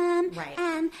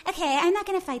 okay, I'm not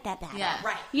going to fight that battle. Yeah.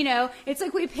 Right. It's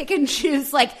like we pick and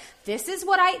choose. Like, this is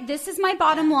my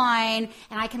bottom line,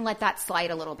 and I can let that slide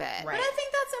a little bit. Right. But I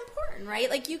think that's important, right?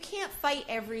 Like, you can't fight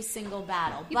every single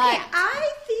battle. You but can't.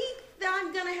 I think that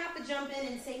I'm going to have to jump in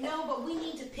and say, no, but we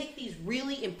need to pick these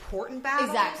really important battles.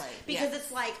 Exactly. Because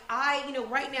it's like,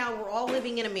 right now we're all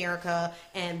living in America,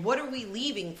 and what are we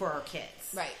leaving for our kids?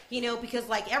 Right. Because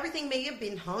like everything may have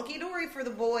been hunky-dory for the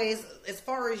boys as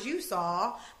far as you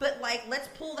saw, but like, let's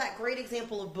pull that great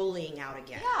example of bullying out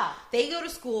again. Yeah. They go to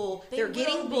school, they're will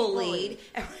getting be bullied.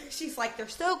 And she's like, they're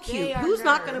so cute. They are Who's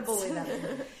not going to nerds. bully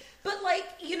them? But like,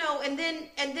 and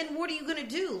then what are you going to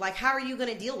do? Like, how are you going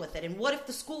to deal with it? And what if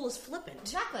the school is flippant?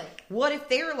 Exactly. What if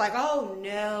they're like, oh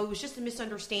no, it was just a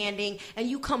misunderstanding, and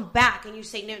you come back and you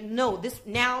say, no, this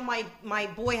now my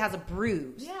boy has a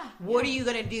bruise. Yeah. What are you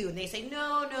going to do? And they say,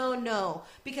 no,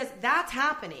 because that's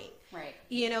happening. Right.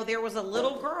 There was a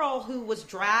little girl who was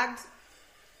dragged,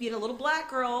 little black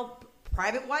girl,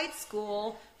 private white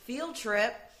school, field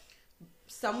trip.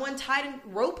 Someone tied a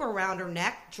rope around her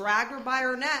neck, dragged her by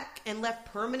her neck, and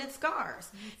left permanent scars.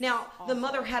 Now, the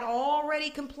mother had already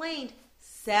complained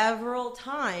several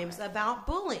times about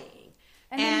bullying.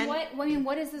 And then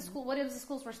what is the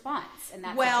school's response in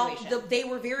that situation? Well,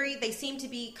 they seem to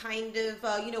be kind of,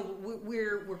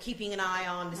 we're keeping an eye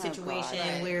on the situation. God,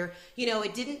 right. Where,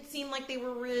 it didn't seem like they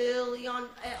were really on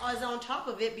top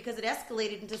of it, because it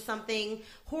escalated into something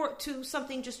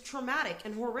just traumatic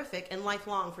and horrific and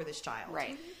lifelong for this child.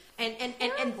 Right.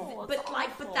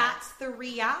 But that's the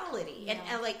reality. Yeah.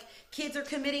 And like, kids are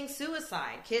committing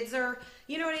suicide. Kids are,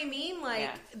 you know what I mean?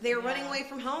 Like, they're running away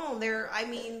from home.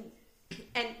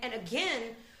 And again,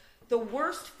 the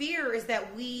worst fear is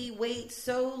that we wait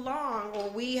so long, or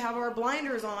we have our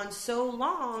blinders on so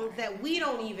long, that we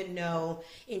don't even know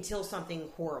until something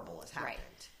horrible has happened.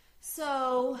 Right.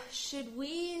 So, should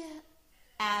we,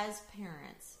 as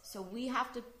parents, we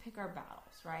have to pick our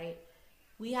battles, right?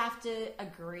 We have to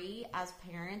agree as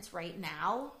parents right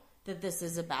now that this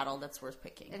is a battle that's worth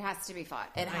picking. It has to be fought.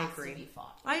 It has agree. to be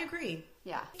fought. I agree.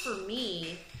 Yeah. For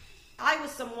me, I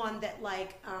was someone that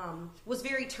was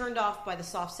very turned off by the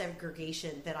soft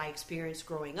segregation that I experienced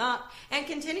growing up, and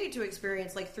continue to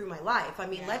experience through my life. I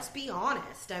mean, let's be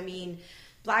honest. I mean,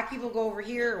 black people go over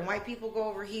here, and white people go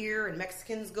over here, and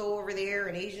Mexicans go over there,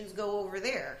 and Asians go over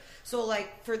there. So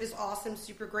for this awesome,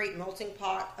 super great melting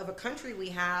pot of a country we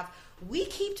have, we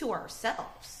keep to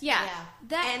ourselves. Yeah.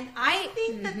 And I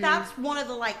think that that's one of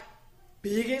the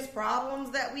biggest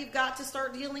problems that we've got to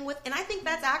start dealing with. And I think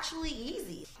that's actually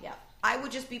easy. Yeah. I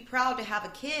would just be proud to have a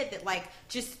kid that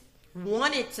just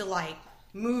wanted to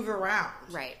move around.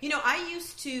 Right. I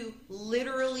used to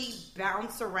literally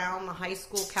bounce around the high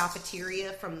school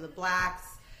cafeteria, from the blacks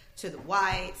to the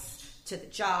whites to the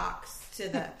jocks to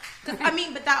the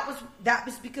but that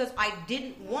was because I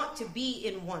didn't want to be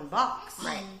in one box.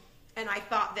 Right. And I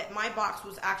thought that my box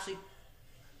was actually,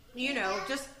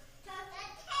 just...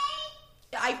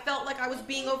 I felt like I was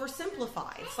being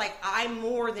oversimplified. It's like I'm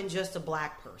more than just a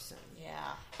black person. Yeah.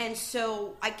 And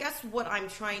so I guess what I'm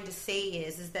trying to say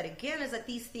is that again, is that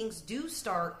these things do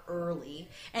start early,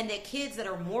 and that kids that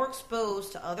are more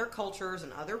exposed to other cultures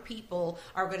and other people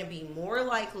are going to be more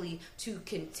likely to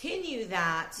continue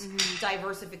that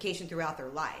diversification throughout their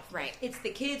life. Right. It's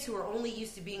the kids who are only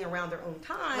used to being around their own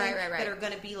time Right. that are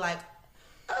going to be like,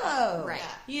 oh, Right.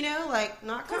 Like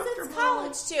not Because comfortable. it's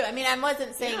college too. I mean, I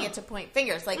wasn't saying Yeah. it to point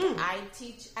fingers. Like I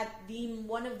teach at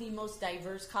one of the most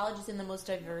diverse colleges in the most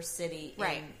diverse city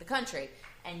in the country.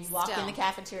 And you walk in the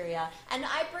cafeteria, and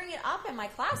I bring it up in my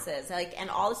classes. Like, and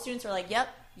all the students are like, "Yep,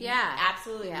 Yeah.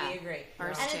 absolutely, we agree."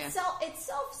 Ours and too. it's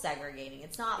self-segregating.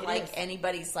 It's not It like is.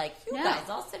 anybody's like, "You No. guys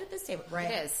all sit at this table." Right.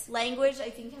 It is. Language, I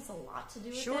think, has a lot to do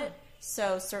with Sure. it.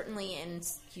 So certainly in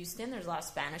Houston, there's a lot of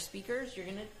Spanish speakers. You're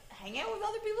gonna hang out with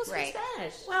other people who speak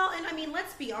Spanish. Well, and I mean,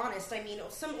 let's be honest. I mean,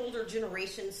 some older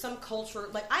generations, some culture,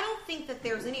 like, I don't think that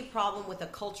there's any problem with a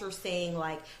culture saying,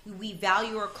 like, we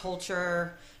value our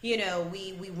culture,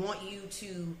 we want you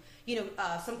to,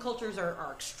 some cultures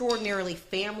are extraordinarily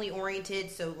family-oriented,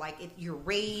 so, like, you're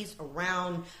raised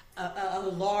around a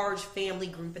large family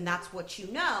group, and that's what you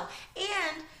know.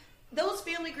 And those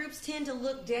family groups tend to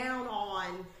look down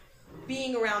on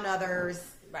being around others,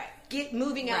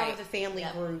 moving out of the family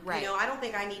group. Right. I don't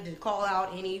think I need to call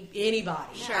out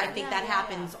anybody. Sure. I think that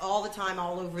happens all the time,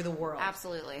 all over the world.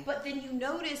 Absolutely. But then you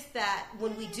notice that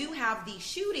when we do have these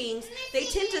shootings, they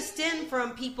tend to stem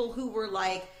from people who were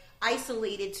like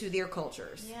isolated to their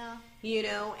cultures. Yeah.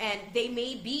 And they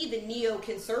may be the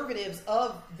neoconservatives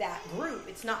of that group.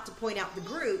 It's not to point out the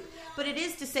group, but it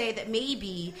is to say that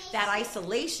maybe that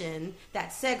isolation,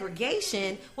 that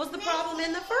segregation was the problem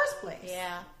in the first place.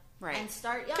 Yeah. Right. And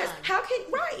start young.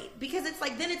 Because it's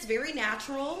like, then it's very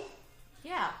natural,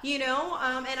 Yeah.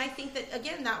 and I think that,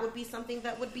 again, that would be something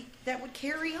that would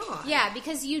carry on. Yeah,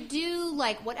 because you do,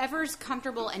 like, whatever's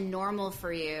comfortable and normal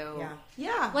for you.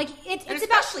 Yeah. Like, it's And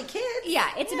about... especially kids. Yeah,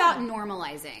 it's about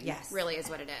normalizing. Yes. Really is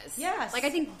what it is. Yes. Like, I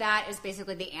think that is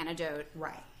basically the antidote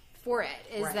Right. for it,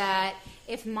 is Right. that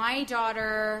if my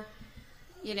daughter,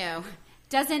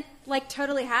 doesn't, like,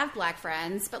 totally have black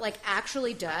friends, but, like,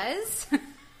 actually does...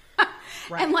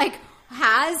 Right. and like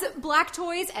has black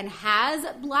toys and has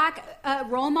black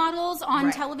role models on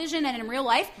Right. television and in real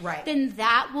life, Right. then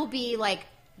that will be like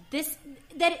this.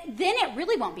 Then it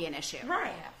really won't be an issue.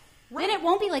 Right. Then it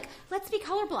won't be like, let's be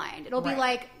colorblind. It'll be Right.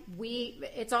 like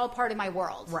it's all part of my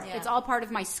world. Right. It's all part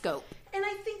of my scope. And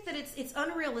I think that it's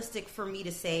unrealistic for me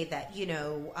to say that,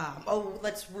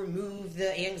 let's remove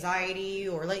the anxiety,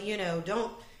 or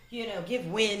don't, give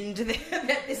wind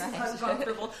that this is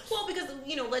uncomfortable. Well, because,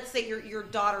 let's say your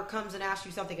daughter comes and asks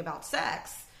you something about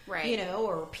sex. Right.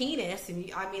 Or penis,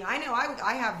 and I know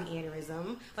I have the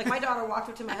aneurysm. Like, my daughter walked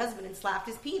up to my husband and slapped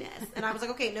his penis, and I was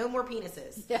like, okay, no more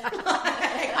penises. Yeah.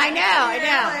 I know.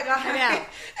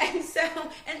 And so,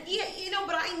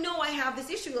 but I know I have this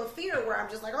issue of fear where I'm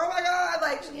just like, oh my God,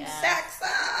 like, sex.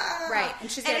 Right. And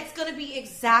it's going to be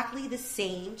exactly the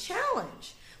same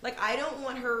challenge. Like, I don't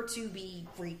want her to be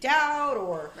freaked out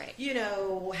or,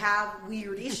 have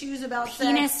weird issues about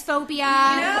Penis sex. phobia. Or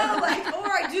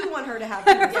I do want her to have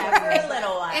penis phobia. For a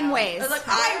little while. In ways. Like,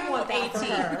 I want that for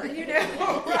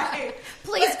her, right?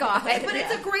 Please, God. But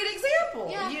it's a great example,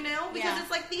 Yeah. because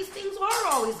it's like these things are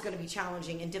always going to be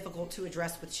challenging and difficult to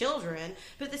address with children.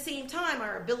 But at the same time,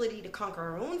 our ability to conquer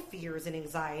our own fears and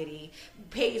anxiety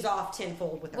pays off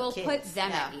tenfold with our We'll kids. put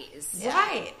them at ease.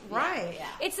 Right. Yeah.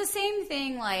 It's the same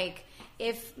thing, like,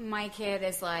 if my kid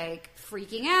is, like,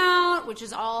 freaking out, which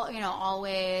is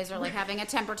always, or, like, having a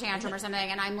temper tantrum or something,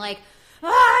 and I'm like,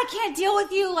 I can't deal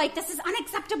with you, like, this is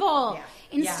unacceptable. Yeah.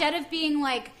 Instead of being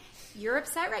like, you're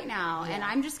upset right now, and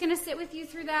I'm just going to sit with you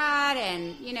through that,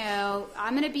 and,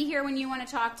 I'm going to be here when you want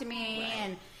to talk to me,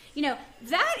 and...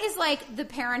 that is like the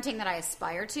parenting that I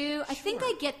aspire to. I think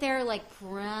I get there like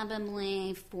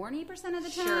probably 40% of the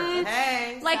time. Sure.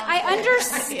 Hey, like, I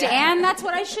understand that's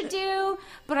what I should do,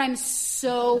 but I'm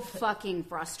so fucking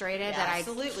frustrated that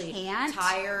absolutely. I can't.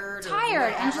 Tired.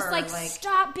 And just like,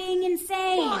 stop being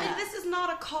insane. Well, and this is not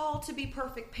a call to be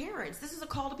perfect parents. This is a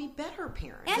call to be better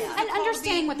parents. And- This is a and call to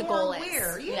understanding be what the more goal is.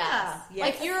 aware. Yes. Yeah.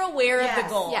 Like, you're aware of the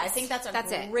goal. Yes. I think that's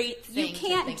a it. great thing. You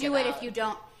can't to think do it about. if you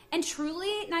don't. And truly,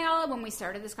 Nyala, when we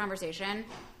started this conversation,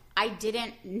 I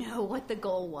didn't know what the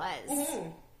goal was. Mm-hmm.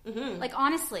 Mm-hmm. Like,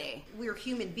 honestly. We're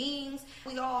human beings.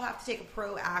 We all have to take a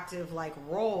proactive, like,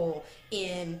 role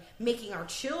in making our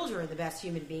children the best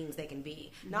human beings they can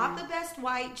be. Mm-hmm. Not the best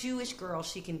white Jewish girl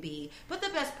she can be, but the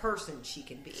best person she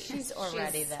can be. She's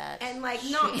already that. And, like,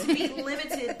 not to be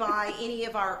limited by any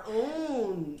of our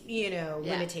own,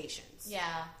 limitations.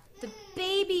 Yeah. The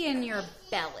baby in your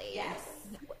belly. Yes.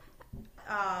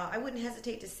 I wouldn't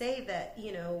hesitate to say that,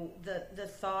 the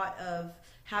thought of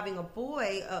having a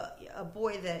boy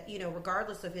that,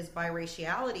 regardless of his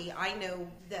biraciality, I know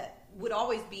that would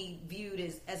always be viewed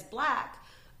as black,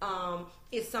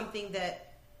 is something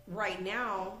that right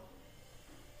now,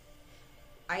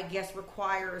 I guess,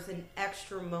 requires an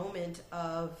extra moment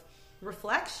of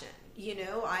reflection.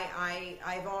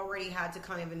 I've already had to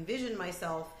kind of envision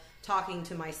myself talking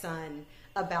to my son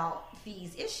about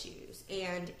these issues,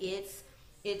 and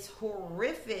it's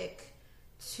horrific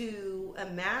to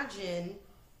imagine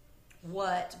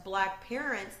what black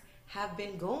parents have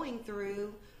been going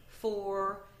through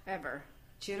for ever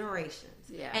generations.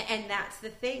 Yeah. And that's the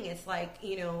thing. It's like,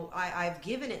 I've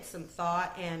given it some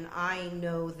thought, and I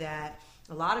know that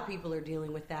a lot of people are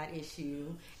dealing with that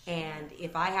issue, and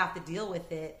if I have to deal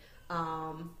with it,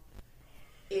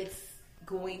 it's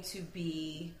going to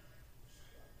be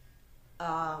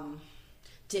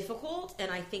difficult,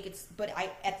 and I think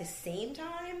at the same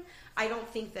time, I don't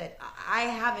think that I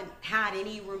haven't had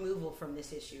any removal from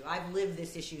this issue. I've lived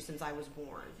this issue since I was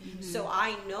born. Mm-hmm. So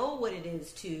I know what it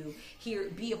is to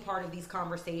be a part of these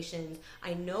conversations.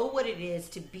 I know what it is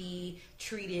to be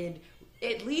treated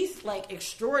at least like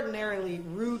extraordinarily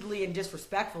rudely and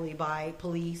disrespectfully by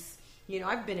police.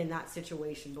 I've been in that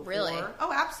situation before. Really?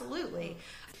 Oh, absolutely.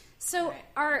 So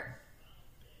are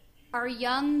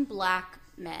young black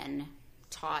men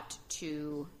taught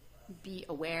to be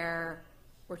aware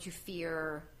or to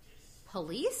fear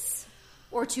police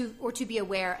or to be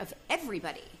aware of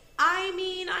everybody? I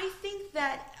mean, I think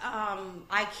that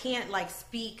I can't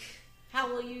speak.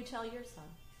 How will you tell your son?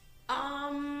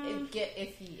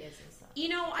 If he is a son.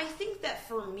 I think that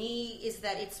for me is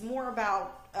that it's more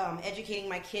about educating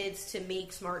my kids to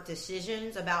make smart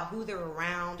decisions about who they're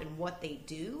around and what they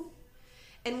do.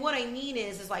 And what I mean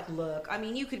is look, I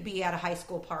mean, you could be at a high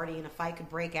school party and a fight could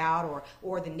break out,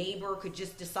 or the neighbor could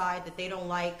just decide that they don't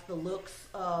like the looks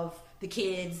of the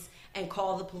kids and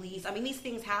call the police. I mean, these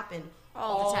things happen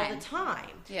all the time.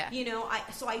 Yeah.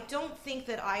 So I don't think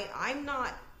that I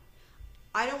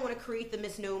don't want to create the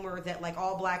misnomer that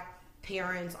all black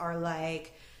parents are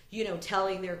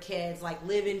telling their kids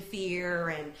live in fear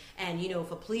and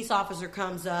if a police officer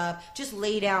comes up, just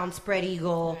lay down, spread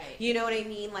eagle. Right. You know what I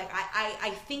mean?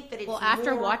 I think that it's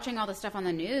after watching all the stuff on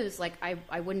the news,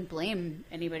 I wouldn't blame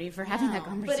anybody for having that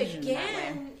conversation. But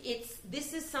again,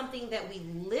 this is something that we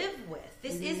live with.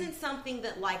 This isn't something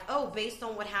that based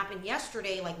on what happened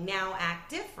yesterday, now act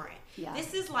different. Yeah.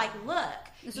 This is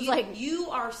look, you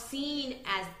are seen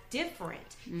as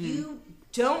different. You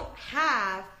don't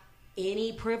have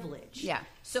any privilege. Yeah.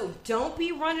 So don't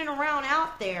be running around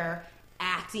out there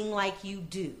acting like you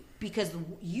do, because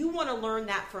you want to learn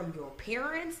that from your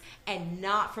parents and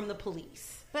not from the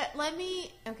police. But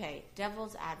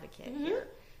devil's advocate here.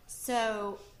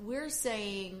 So we're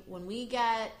saying when we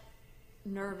get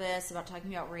nervous about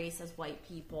talking about race as white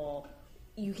people,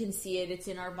 you can see it. It's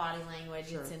in our body language.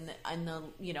 Sure. It's in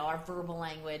the our verbal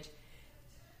language.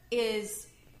 Is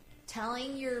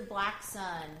telling your black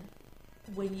son,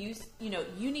 when you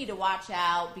need to watch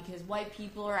out because white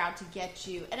people are out to get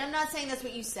you. And I'm not saying that's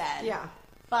what you said. Yeah.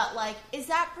 But is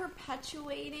that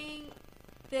perpetuating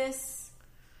this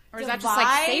or is divide? that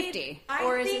just safety?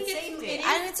 Or is it safety?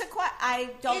 I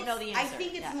don't know the answer. I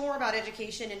think it's more about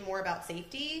education and more about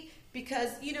safety, because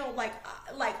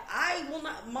I will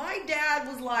not. My dad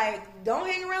was don't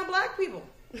hang around black people.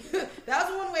 That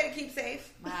was one way to keep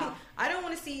safe. Wow. I don't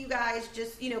want to see you guys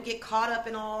just get caught up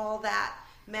in all that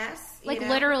mess.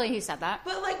 Literally, he said that.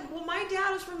 But my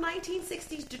dad was from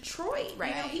 1960s Detroit.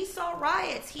 Right. He saw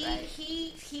riots.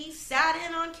 He sat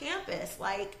in on campus.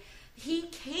 He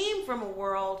came from a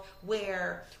world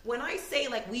where, when I say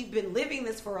we've been living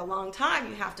this for a long time,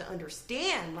 you have to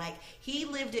understand he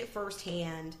lived it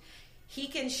firsthand. He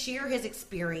can share his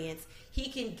experience. He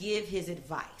can give his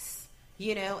advice.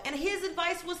 And his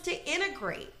advice was to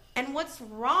integrate. And what's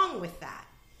wrong with that?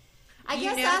 I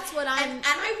guess that's what I'm and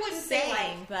I wouldn't saying,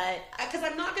 say but because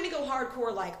I'm not going to go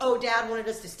hardcore oh, Dad wanted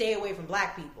us to stay away from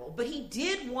black people, but he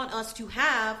did want us to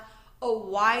have a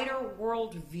wider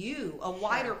world view, a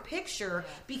wider picture,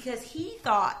 because he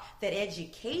thought that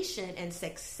education and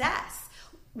success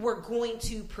were going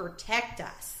to protect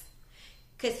us.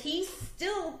 Because he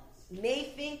still may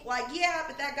think like, yeah,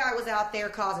 but that guy was out there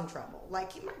causing trouble.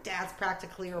 Like, my dad's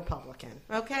practically a Republican,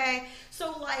 okay?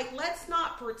 So, like, let's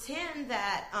not pretend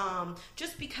that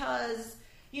just because,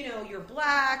 you know, you're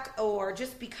black or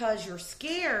just because you're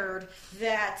scared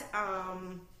that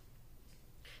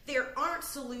there aren't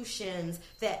solutions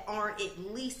that aren't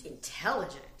at least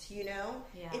intelligent, you know?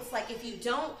 Yeah. It's like if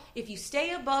you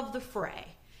stay above the fray,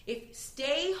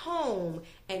 stay home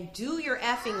and do your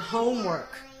effing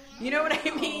homework. You know what I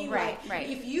mean? Right, like, right.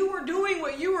 If you were doing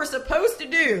what you were supposed to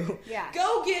do,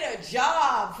 go get a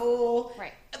job, fool.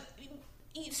 Right.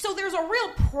 So there's a real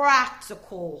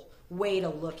practical way to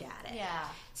look at it. Yeah.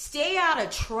 Stay out of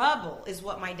trouble is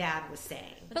what my dad was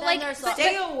saying. But like,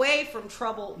 Stay away from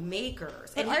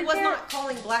troublemakers. And he was not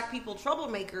calling black people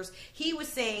troublemakers. He was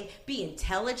saying be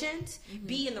intelligent,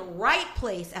 be in the right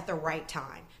place at the right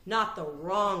time, not the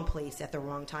wrong place at the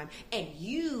wrong time. And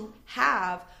you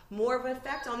have more of an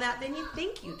effect on that than you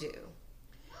think you do.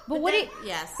 But what do you,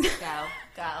 Yes,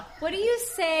 go. what do you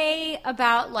say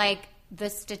about like the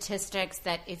statistics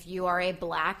that if you are a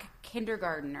black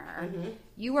kindergartner,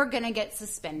 you are going to get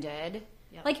suspended?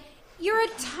 Yep. Like, you're a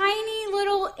tiny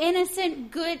little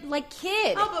innocent good like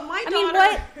kid. Oh, but my I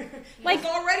daughter mean, what? has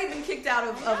already been kicked out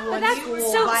of one that's-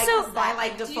 school by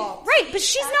like default. Right, but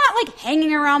she's not like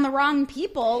hanging around the wrong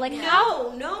people. Like,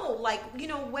 how? No, like, you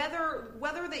know, whether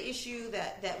the issue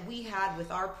that we had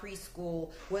with our preschool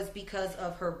was because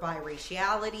of her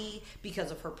biraciality,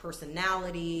 because of her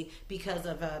personality, because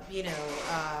of a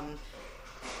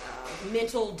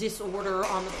mental disorder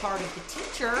on the part of the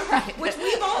teacher, which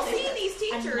we've all seen these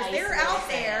teachers. nice They're way out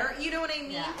to say there. You know what I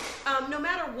mean? Yeah. No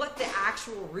matter what the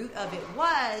actual root of it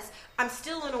was, I'm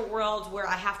still in a world where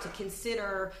I have to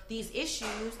consider these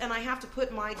issues, and I have to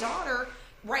put my daughter,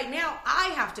 right now,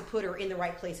 I have to put her in the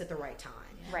right place at the right time.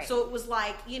 Right. So it was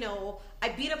like, you know, I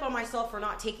beat up on myself for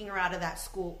not taking her out of that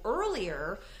school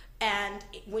earlier. And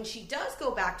when she does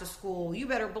go back to school, you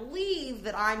better believe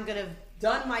that I'm going to have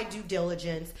done my due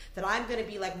diligence, that I'm going to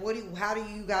be like, how do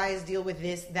you guys deal with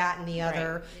this, that, and the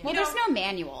other? Yeah. Well, there's no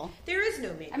manual. There is no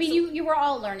manual. I mean, you were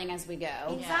all learning as we go.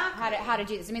 Exactly. How to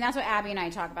do this. I mean, that's what Abby and I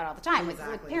talk about all the time with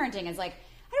parenting. Is like,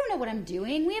 I don't know what I'm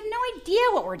doing. We have no idea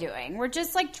what we're doing. We're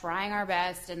just like trying our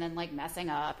best and then like messing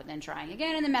up and then trying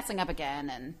again and then messing up again.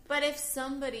 And But if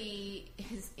somebody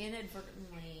is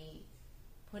inadvertently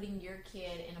putting your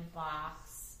kid in a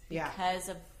box because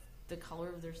of the color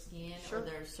of their skin or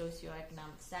their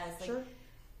socioeconomic status, like,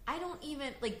 I don't even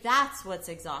like. That's what's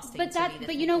exhausting.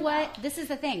 But you know what? This is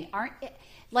the thing.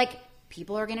 Like,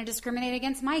 people are going to discriminate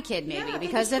against my kid maybe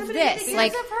because of this,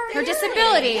 like her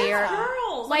disability or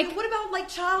girls. like, I mean, what about like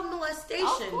child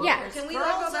molestation? Yeah. Can we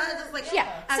talk about that as like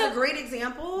as So, a great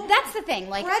example? That's the thing.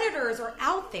 Like, predators are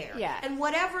out there, Yeah. and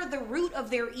whatever the root of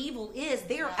their evil is,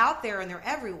 they are out there and they're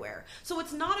everywhere. So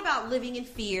it's not about living in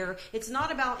fear. It's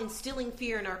not about instilling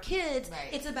fear in our kids. Right.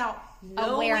 It's about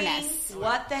knowing Awareness.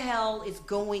 what the hell is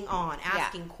going on,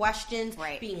 asking questions,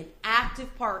 being an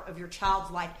active part of your child's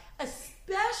life,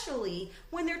 especially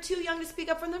when they're too young to speak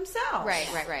up for themselves.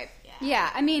 Right. Yeah.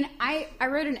 I mean, I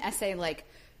wrote an essay like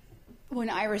when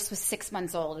Iris was 6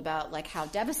 months old about like how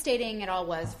devastating it all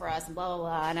was for us and blah, blah,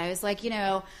 blah. And I was like, you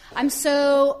know, I'm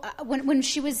so, when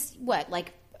she was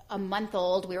like a month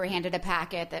old, we were handed a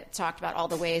packet that talked about all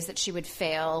the ways that she would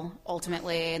fail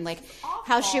ultimately and like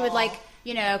how she would like,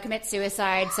 you know, commit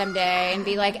suicide someday and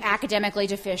be like academically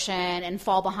deficient and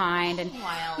fall behind and,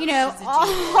 you know, all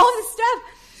the stuff.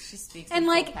 She speaks and in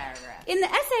like full paragraph. in the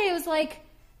essay it was like,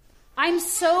 I'm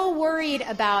so worried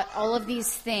about all of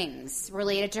these things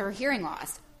related to her hearing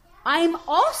loss. I'm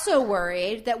also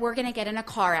worried that we're going to get in a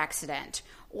car accident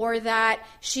or that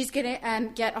she's going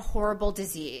to get a horrible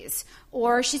disease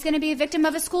or she's going to be a victim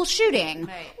of a school shooting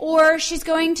or she's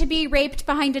going to be raped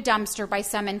behind a dumpster by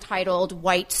some entitled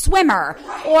white swimmer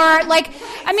or like,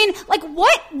 I mean, like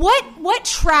what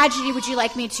tragedy would you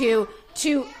like me to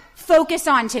focus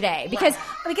on today? Because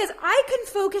I can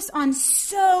focus on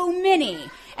so many.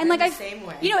 And like same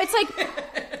way. You know, it's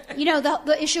like, you know,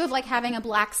 the issue of like having a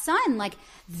black son, like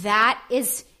that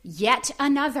is yet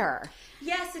another.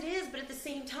 Yes, it is, but at the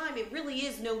same time, it really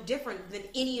is no different than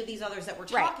any of these others that we're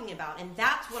talking about, and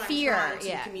that's what Fear, I'm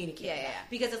trying to communicate. Yeah.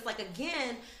 Because it's like,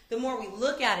 again, the more we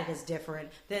look at it as different,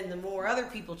 then the more other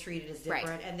people treat it as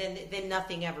different, and then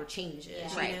nothing ever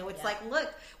changes. Yeah. You know, it's like,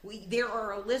 look, there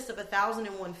are a list of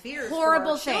 1,001 fears,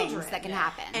 horrible for our things children that can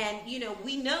happen, and you know,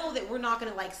 we know that we're not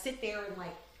going to like sit there and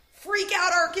like freak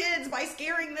out our kids by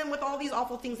scaring them with all these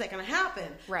awful things that can happen.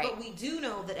 Right. But we do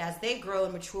know that as they grow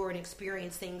and mature and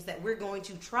experience things, that we're going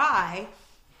to try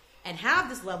and have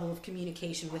this level of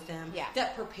communication with them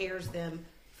that prepares them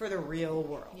for the real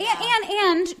world.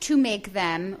 And to make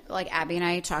them, like Abby and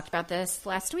I talked about this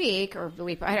last week or the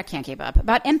week, I can't keep up,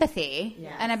 about empathy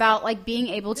and about like being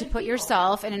able to put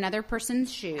yourself in another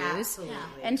person's shoes. Absolutely.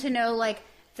 And to know like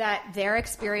that their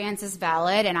experience is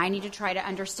valid and I need to try to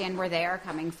understand where they are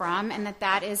coming from and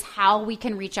that is how we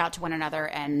can reach out to one another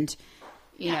and,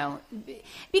 you know,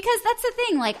 because that's the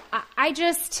thing, like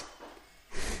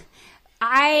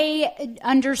I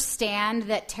understand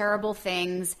that terrible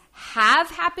things have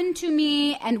happened to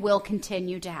me and will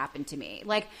continue to happen to me.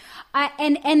 Like,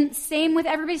 and same with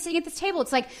everybody sitting at this table.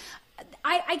 It's like,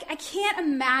 I can't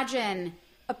imagine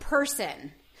a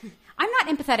person. I'm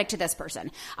not empathetic to this person.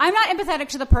 I'm not empathetic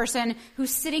to the person who's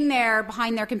sitting there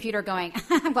behind their computer going,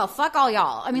 well, fuck all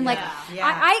y'all. I mean,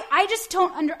 I just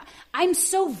don't I'm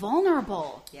so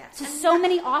vulnerable to so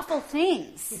many awful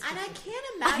things. And I can't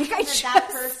imagine that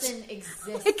person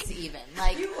exists even.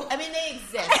 Like, I mean, they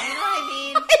exist. You know what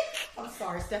I mean? I'm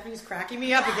sorry, Stephanie's cracking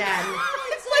me up again.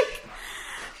 It's like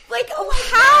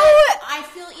how I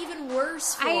feel even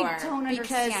worse for. I don't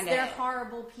because understand they're it.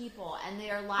 horrible people and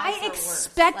their lives I are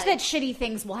expect worse. that shitty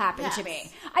things will happen to Yes.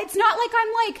 me. It's not like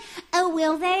I'm like, oh,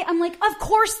 will they? I'm like, of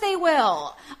course they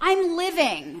will. I'm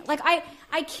living. Like,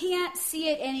 I can't see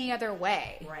it any other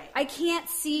way. Right. I can't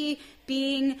see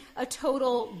being a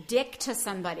total dick to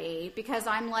somebody because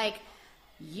I'm like,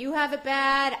 you have it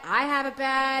bad, I have it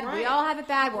bad, we Right. all have it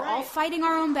bad, we're all Right. fighting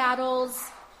our own battles.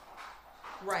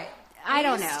 Right. I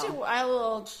don't know. I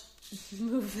will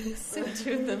move this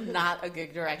into the not a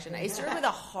good direction. I started with a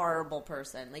horrible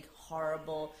person, like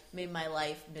horrible, made my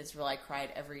life miserable. I cried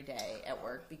every day at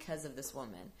work because of this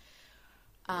woman.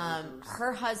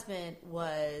 Her husband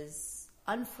was,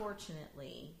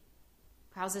 unfortunately...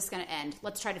 How's this going to end?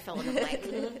 Let's try to fill in the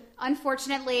blank.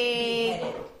 Unfortunately,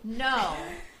 No.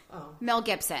 Mel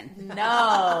Gibson.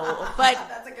 No. But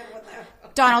That's a good one though.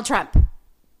 Donald Trump.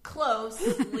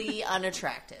 closely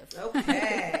unattractive.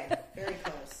 Okay. Very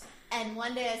close. And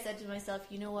one day I said to myself,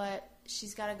 you know what?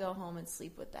 She's got to go home and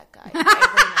sleep with that guy every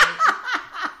night.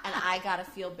 And I got to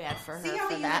feel bad for her See how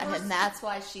for the that. universe- And that's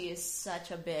why she is such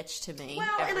a bitch to me Well,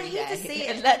 and every I hate day. to say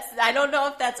it. And that's, I don't know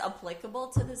if that's applicable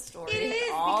to the story It is,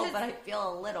 at all, because- but I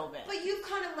feel a little bit. But you've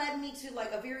kind of led me to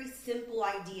like a very simple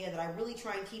idea that I really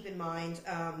try and keep in mind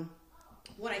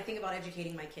when I think about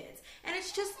educating my kids, and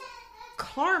it's just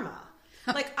karma.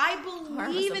 Like, I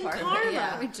believe in part of it, karma.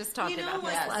 yeah. We just talked about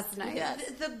this last night. Yes.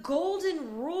 The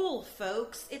golden rule,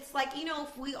 folks. It's like, you know,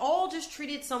 if we all just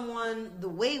treated someone the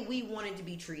way we wanted to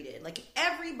be treated, like if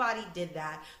everybody did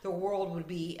that, the world would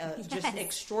be just an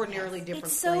extraordinarily different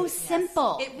It's so place.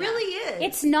 simple. It really is.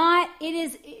 It's not. It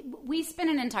is. We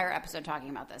spent an entire episode talking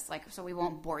about this, like, so we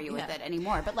won't bore you with it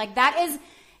anymore. But like, that is,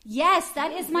 yes,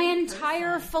 that is my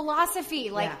entire philosophy.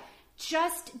 Like, Yeah.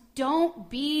 just don't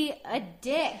be a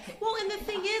dick. Well, and the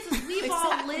thing is we've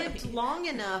all lived long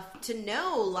enough to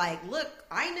know, like, look,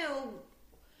 I know,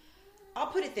 I'll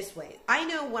put it this way. I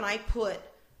know when I put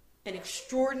an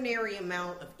extraordinary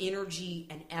amount of energy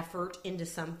and effort into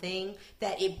something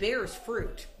that it bears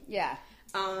fruit. Yeah.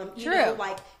 You True. know,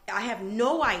 like, I have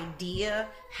no idea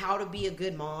how to be a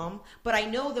good mom, but I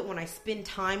know that when I spend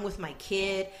time with my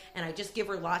kid and I just give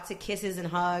her lots of kisses and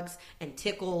hugs and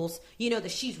tickles, you know,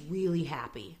 that she's really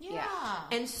happy. Yeah.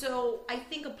 And so I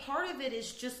think a part of it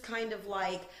is just kind of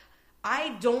like,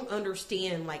 I don't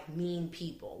understand like mean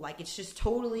people. Like, it's just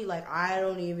totally like, I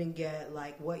don't even get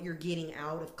like what you're getting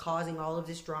out of causing all of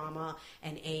this drama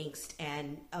and angst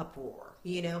and uproar,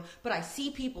 you know? But I see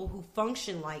people who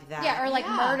function like that. Yeah, or like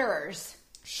murderers.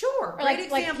 Sure, Or great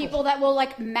like example. people that will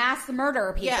like mass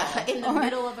murder people. Yeah, in the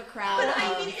middle of a crowd. But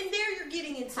I of- mean, and there you're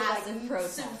getting into passive like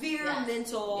protest. severe Yes.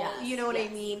 mental, Yes. you know what I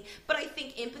Yes. mean? But I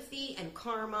think empathy and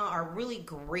karma are really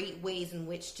great ways in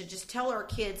which to just tell our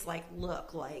kids, like,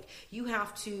 look, like, you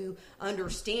have to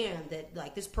understand that,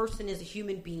 like, this person is a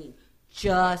human being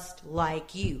just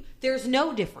like you. There's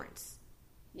no difference.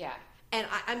 Yeah. And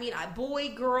I mean,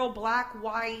 boy, girl, black,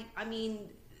 white, I mean,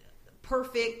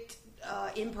 perfect,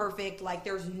 imperfect, like,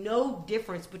 there's no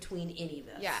difference between any of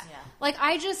this. Yeah. Like,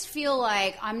 I just feel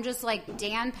like I'm just like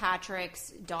Dan Patrick's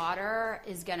daughter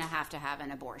is going to have an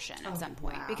abortion at some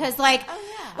point. wow. Because like,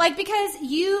 yeah. like, because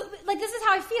you, like, this is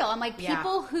how I feel. I'm like, Yeah.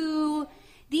 people who,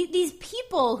 these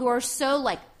people who are so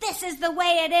like, this is the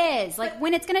way it is. Like,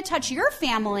 when it's going to touch your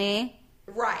family,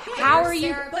 Right. how are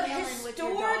you? Sarah But Palin with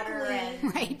your daughter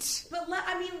and- Right.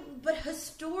 But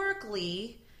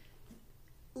historically,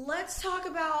 let's talk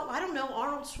about, I don't know,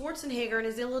 Arnold Schwarzenegger and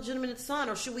his illegitimate son,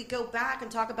 or should we go back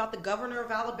and talk about the governor of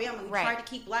Alabama who Right. tried to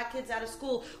keep black kids out of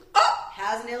school? Oh,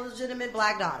 has an illegitimate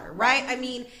black daughter, right? I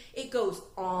mean, it goes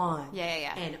on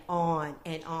and on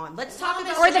and on. Let's talk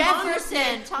about Thomas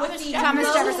Jefferson. Thomas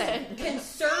most Jefferson.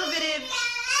 conservative.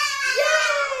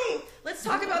 Yay! Let's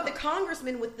talk about the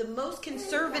congressman with the most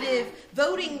conservative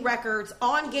voting records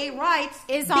on gay rights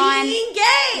being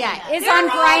gay. Yeah, is They're on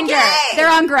all Grindr. gay.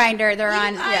 They're on Grindr. They're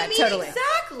on. I mean, totally.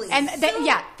 Exactly. And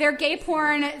their gay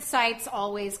porn sites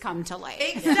always come to light.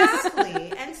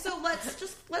 Exactly. And so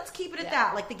let's keep it at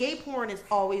that. Like the gay porn is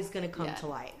always going to come to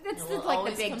light. That's We'll like the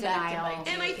always big come back to denial.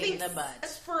 my And I think the butt.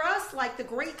 as for us, like the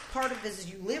great part of this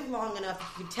is you live long enough,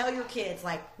 you can tell your kids,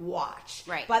 like, watch.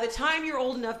 Right. By the time you're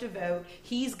old enough to vote,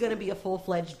 he's going to be a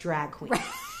full-fledged drag queen.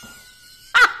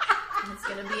 It's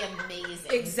going to be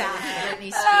amazing. Exactly.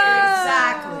 Britney Spears.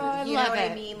 Exactly. You know love what I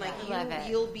it. mean? Like Love it.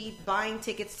 you'll be buying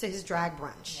tickets to his drag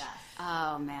brunch. Yes.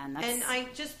 Oh man, that's And I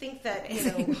just think that,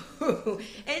 and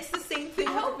it's the same thing.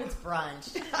 I hope it's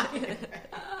brunch.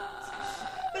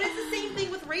 But it's the same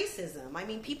thing with racism. I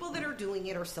mean, people that are doing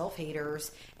it are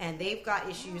self-haters, and they've got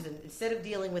issues, and instead of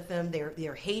dealing with them,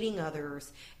 they're hating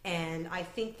others. And I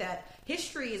think that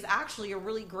history is actually a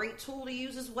really great tool to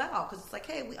use as well, because it's like,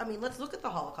 hey, let's look at the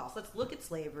Holocaust, let's look at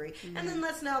slavery, and then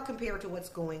let's now compare to what's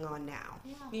going on now.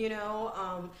 Yeah. You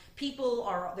know,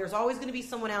 there's always going to be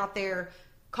someone out there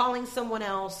calling someone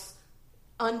else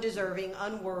undeserving,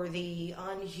 unworthy,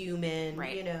 unhuman,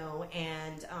 right. You know,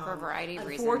 and for a variety of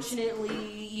reasons.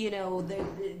 Unfortunately, you know,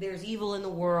 there's evil in the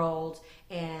world,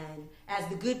 and as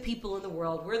the good people in the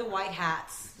world, we're the white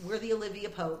hats, we're the Olivia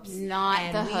Popes, not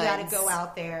and the we got to hoods. go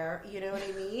out there, you know what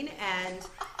I mean,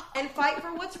 and fight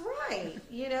for what's right,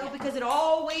 you know, because it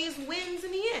always wins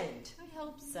in the end. I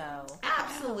hope so.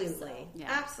 Absolutely, Yeah.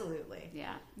 absolutely.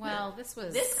 Yeah. Well,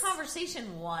 This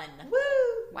conversation won. Woo!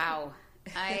 Wow.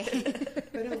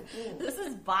 This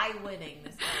is by winning.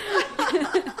 This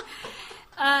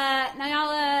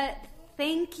Nyala,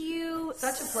 thank you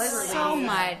Such a pleasure, so ladies.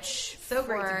 much. So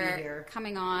great to for be here.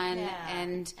 coming on, Yeah.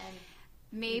 and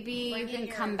maybe you bring in can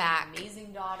your come back.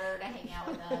 Amazing daughter to hang out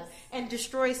with us. And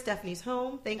destroy Stephanie's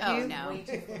home. Thank Oh you. no, Way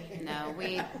too clean. no,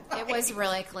 it was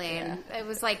really clean. It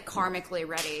was like karmically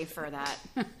ready for that.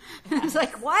 I was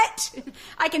like, what?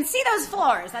 I can see those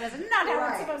floors. That is not how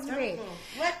it's supposed to be.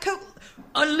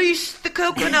 Unleash the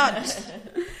coconut.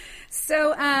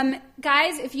 So,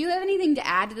 guys, if you have anything to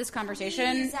add to this conversation,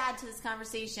 Please add to this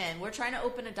conversation. We're trying to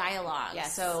open a dialogue.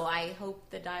 Yes. So I hope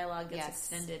the dialogue gets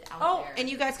Yes. extended out Oh, there. and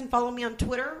you guys can follow me on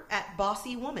Twitter at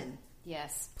Bossy Woman,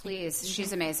 yes, please.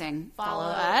 She's amazing. Follow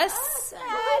us us.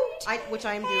 at which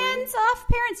I am doing. Hands Off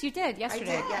Parents. You did I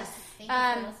yesterday. did, yes. Thank you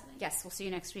for listening. Yes, we'll see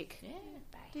you next week.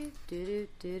 Bye.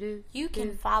 You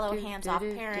can follow Hands Off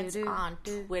Parents on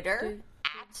Twitter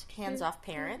at Hands Off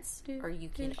Parents, or you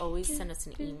can always send us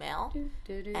an email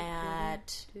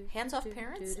at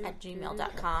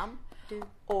handsoffparents@gmail.com.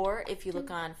 Or if you look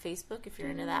on Facebook, if you're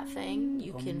into that thing,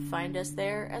 you can find us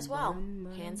there as well.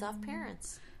 Hands Off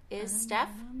Parents is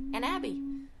Steph and Abby.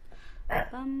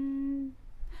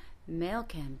 Mail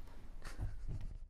Camp.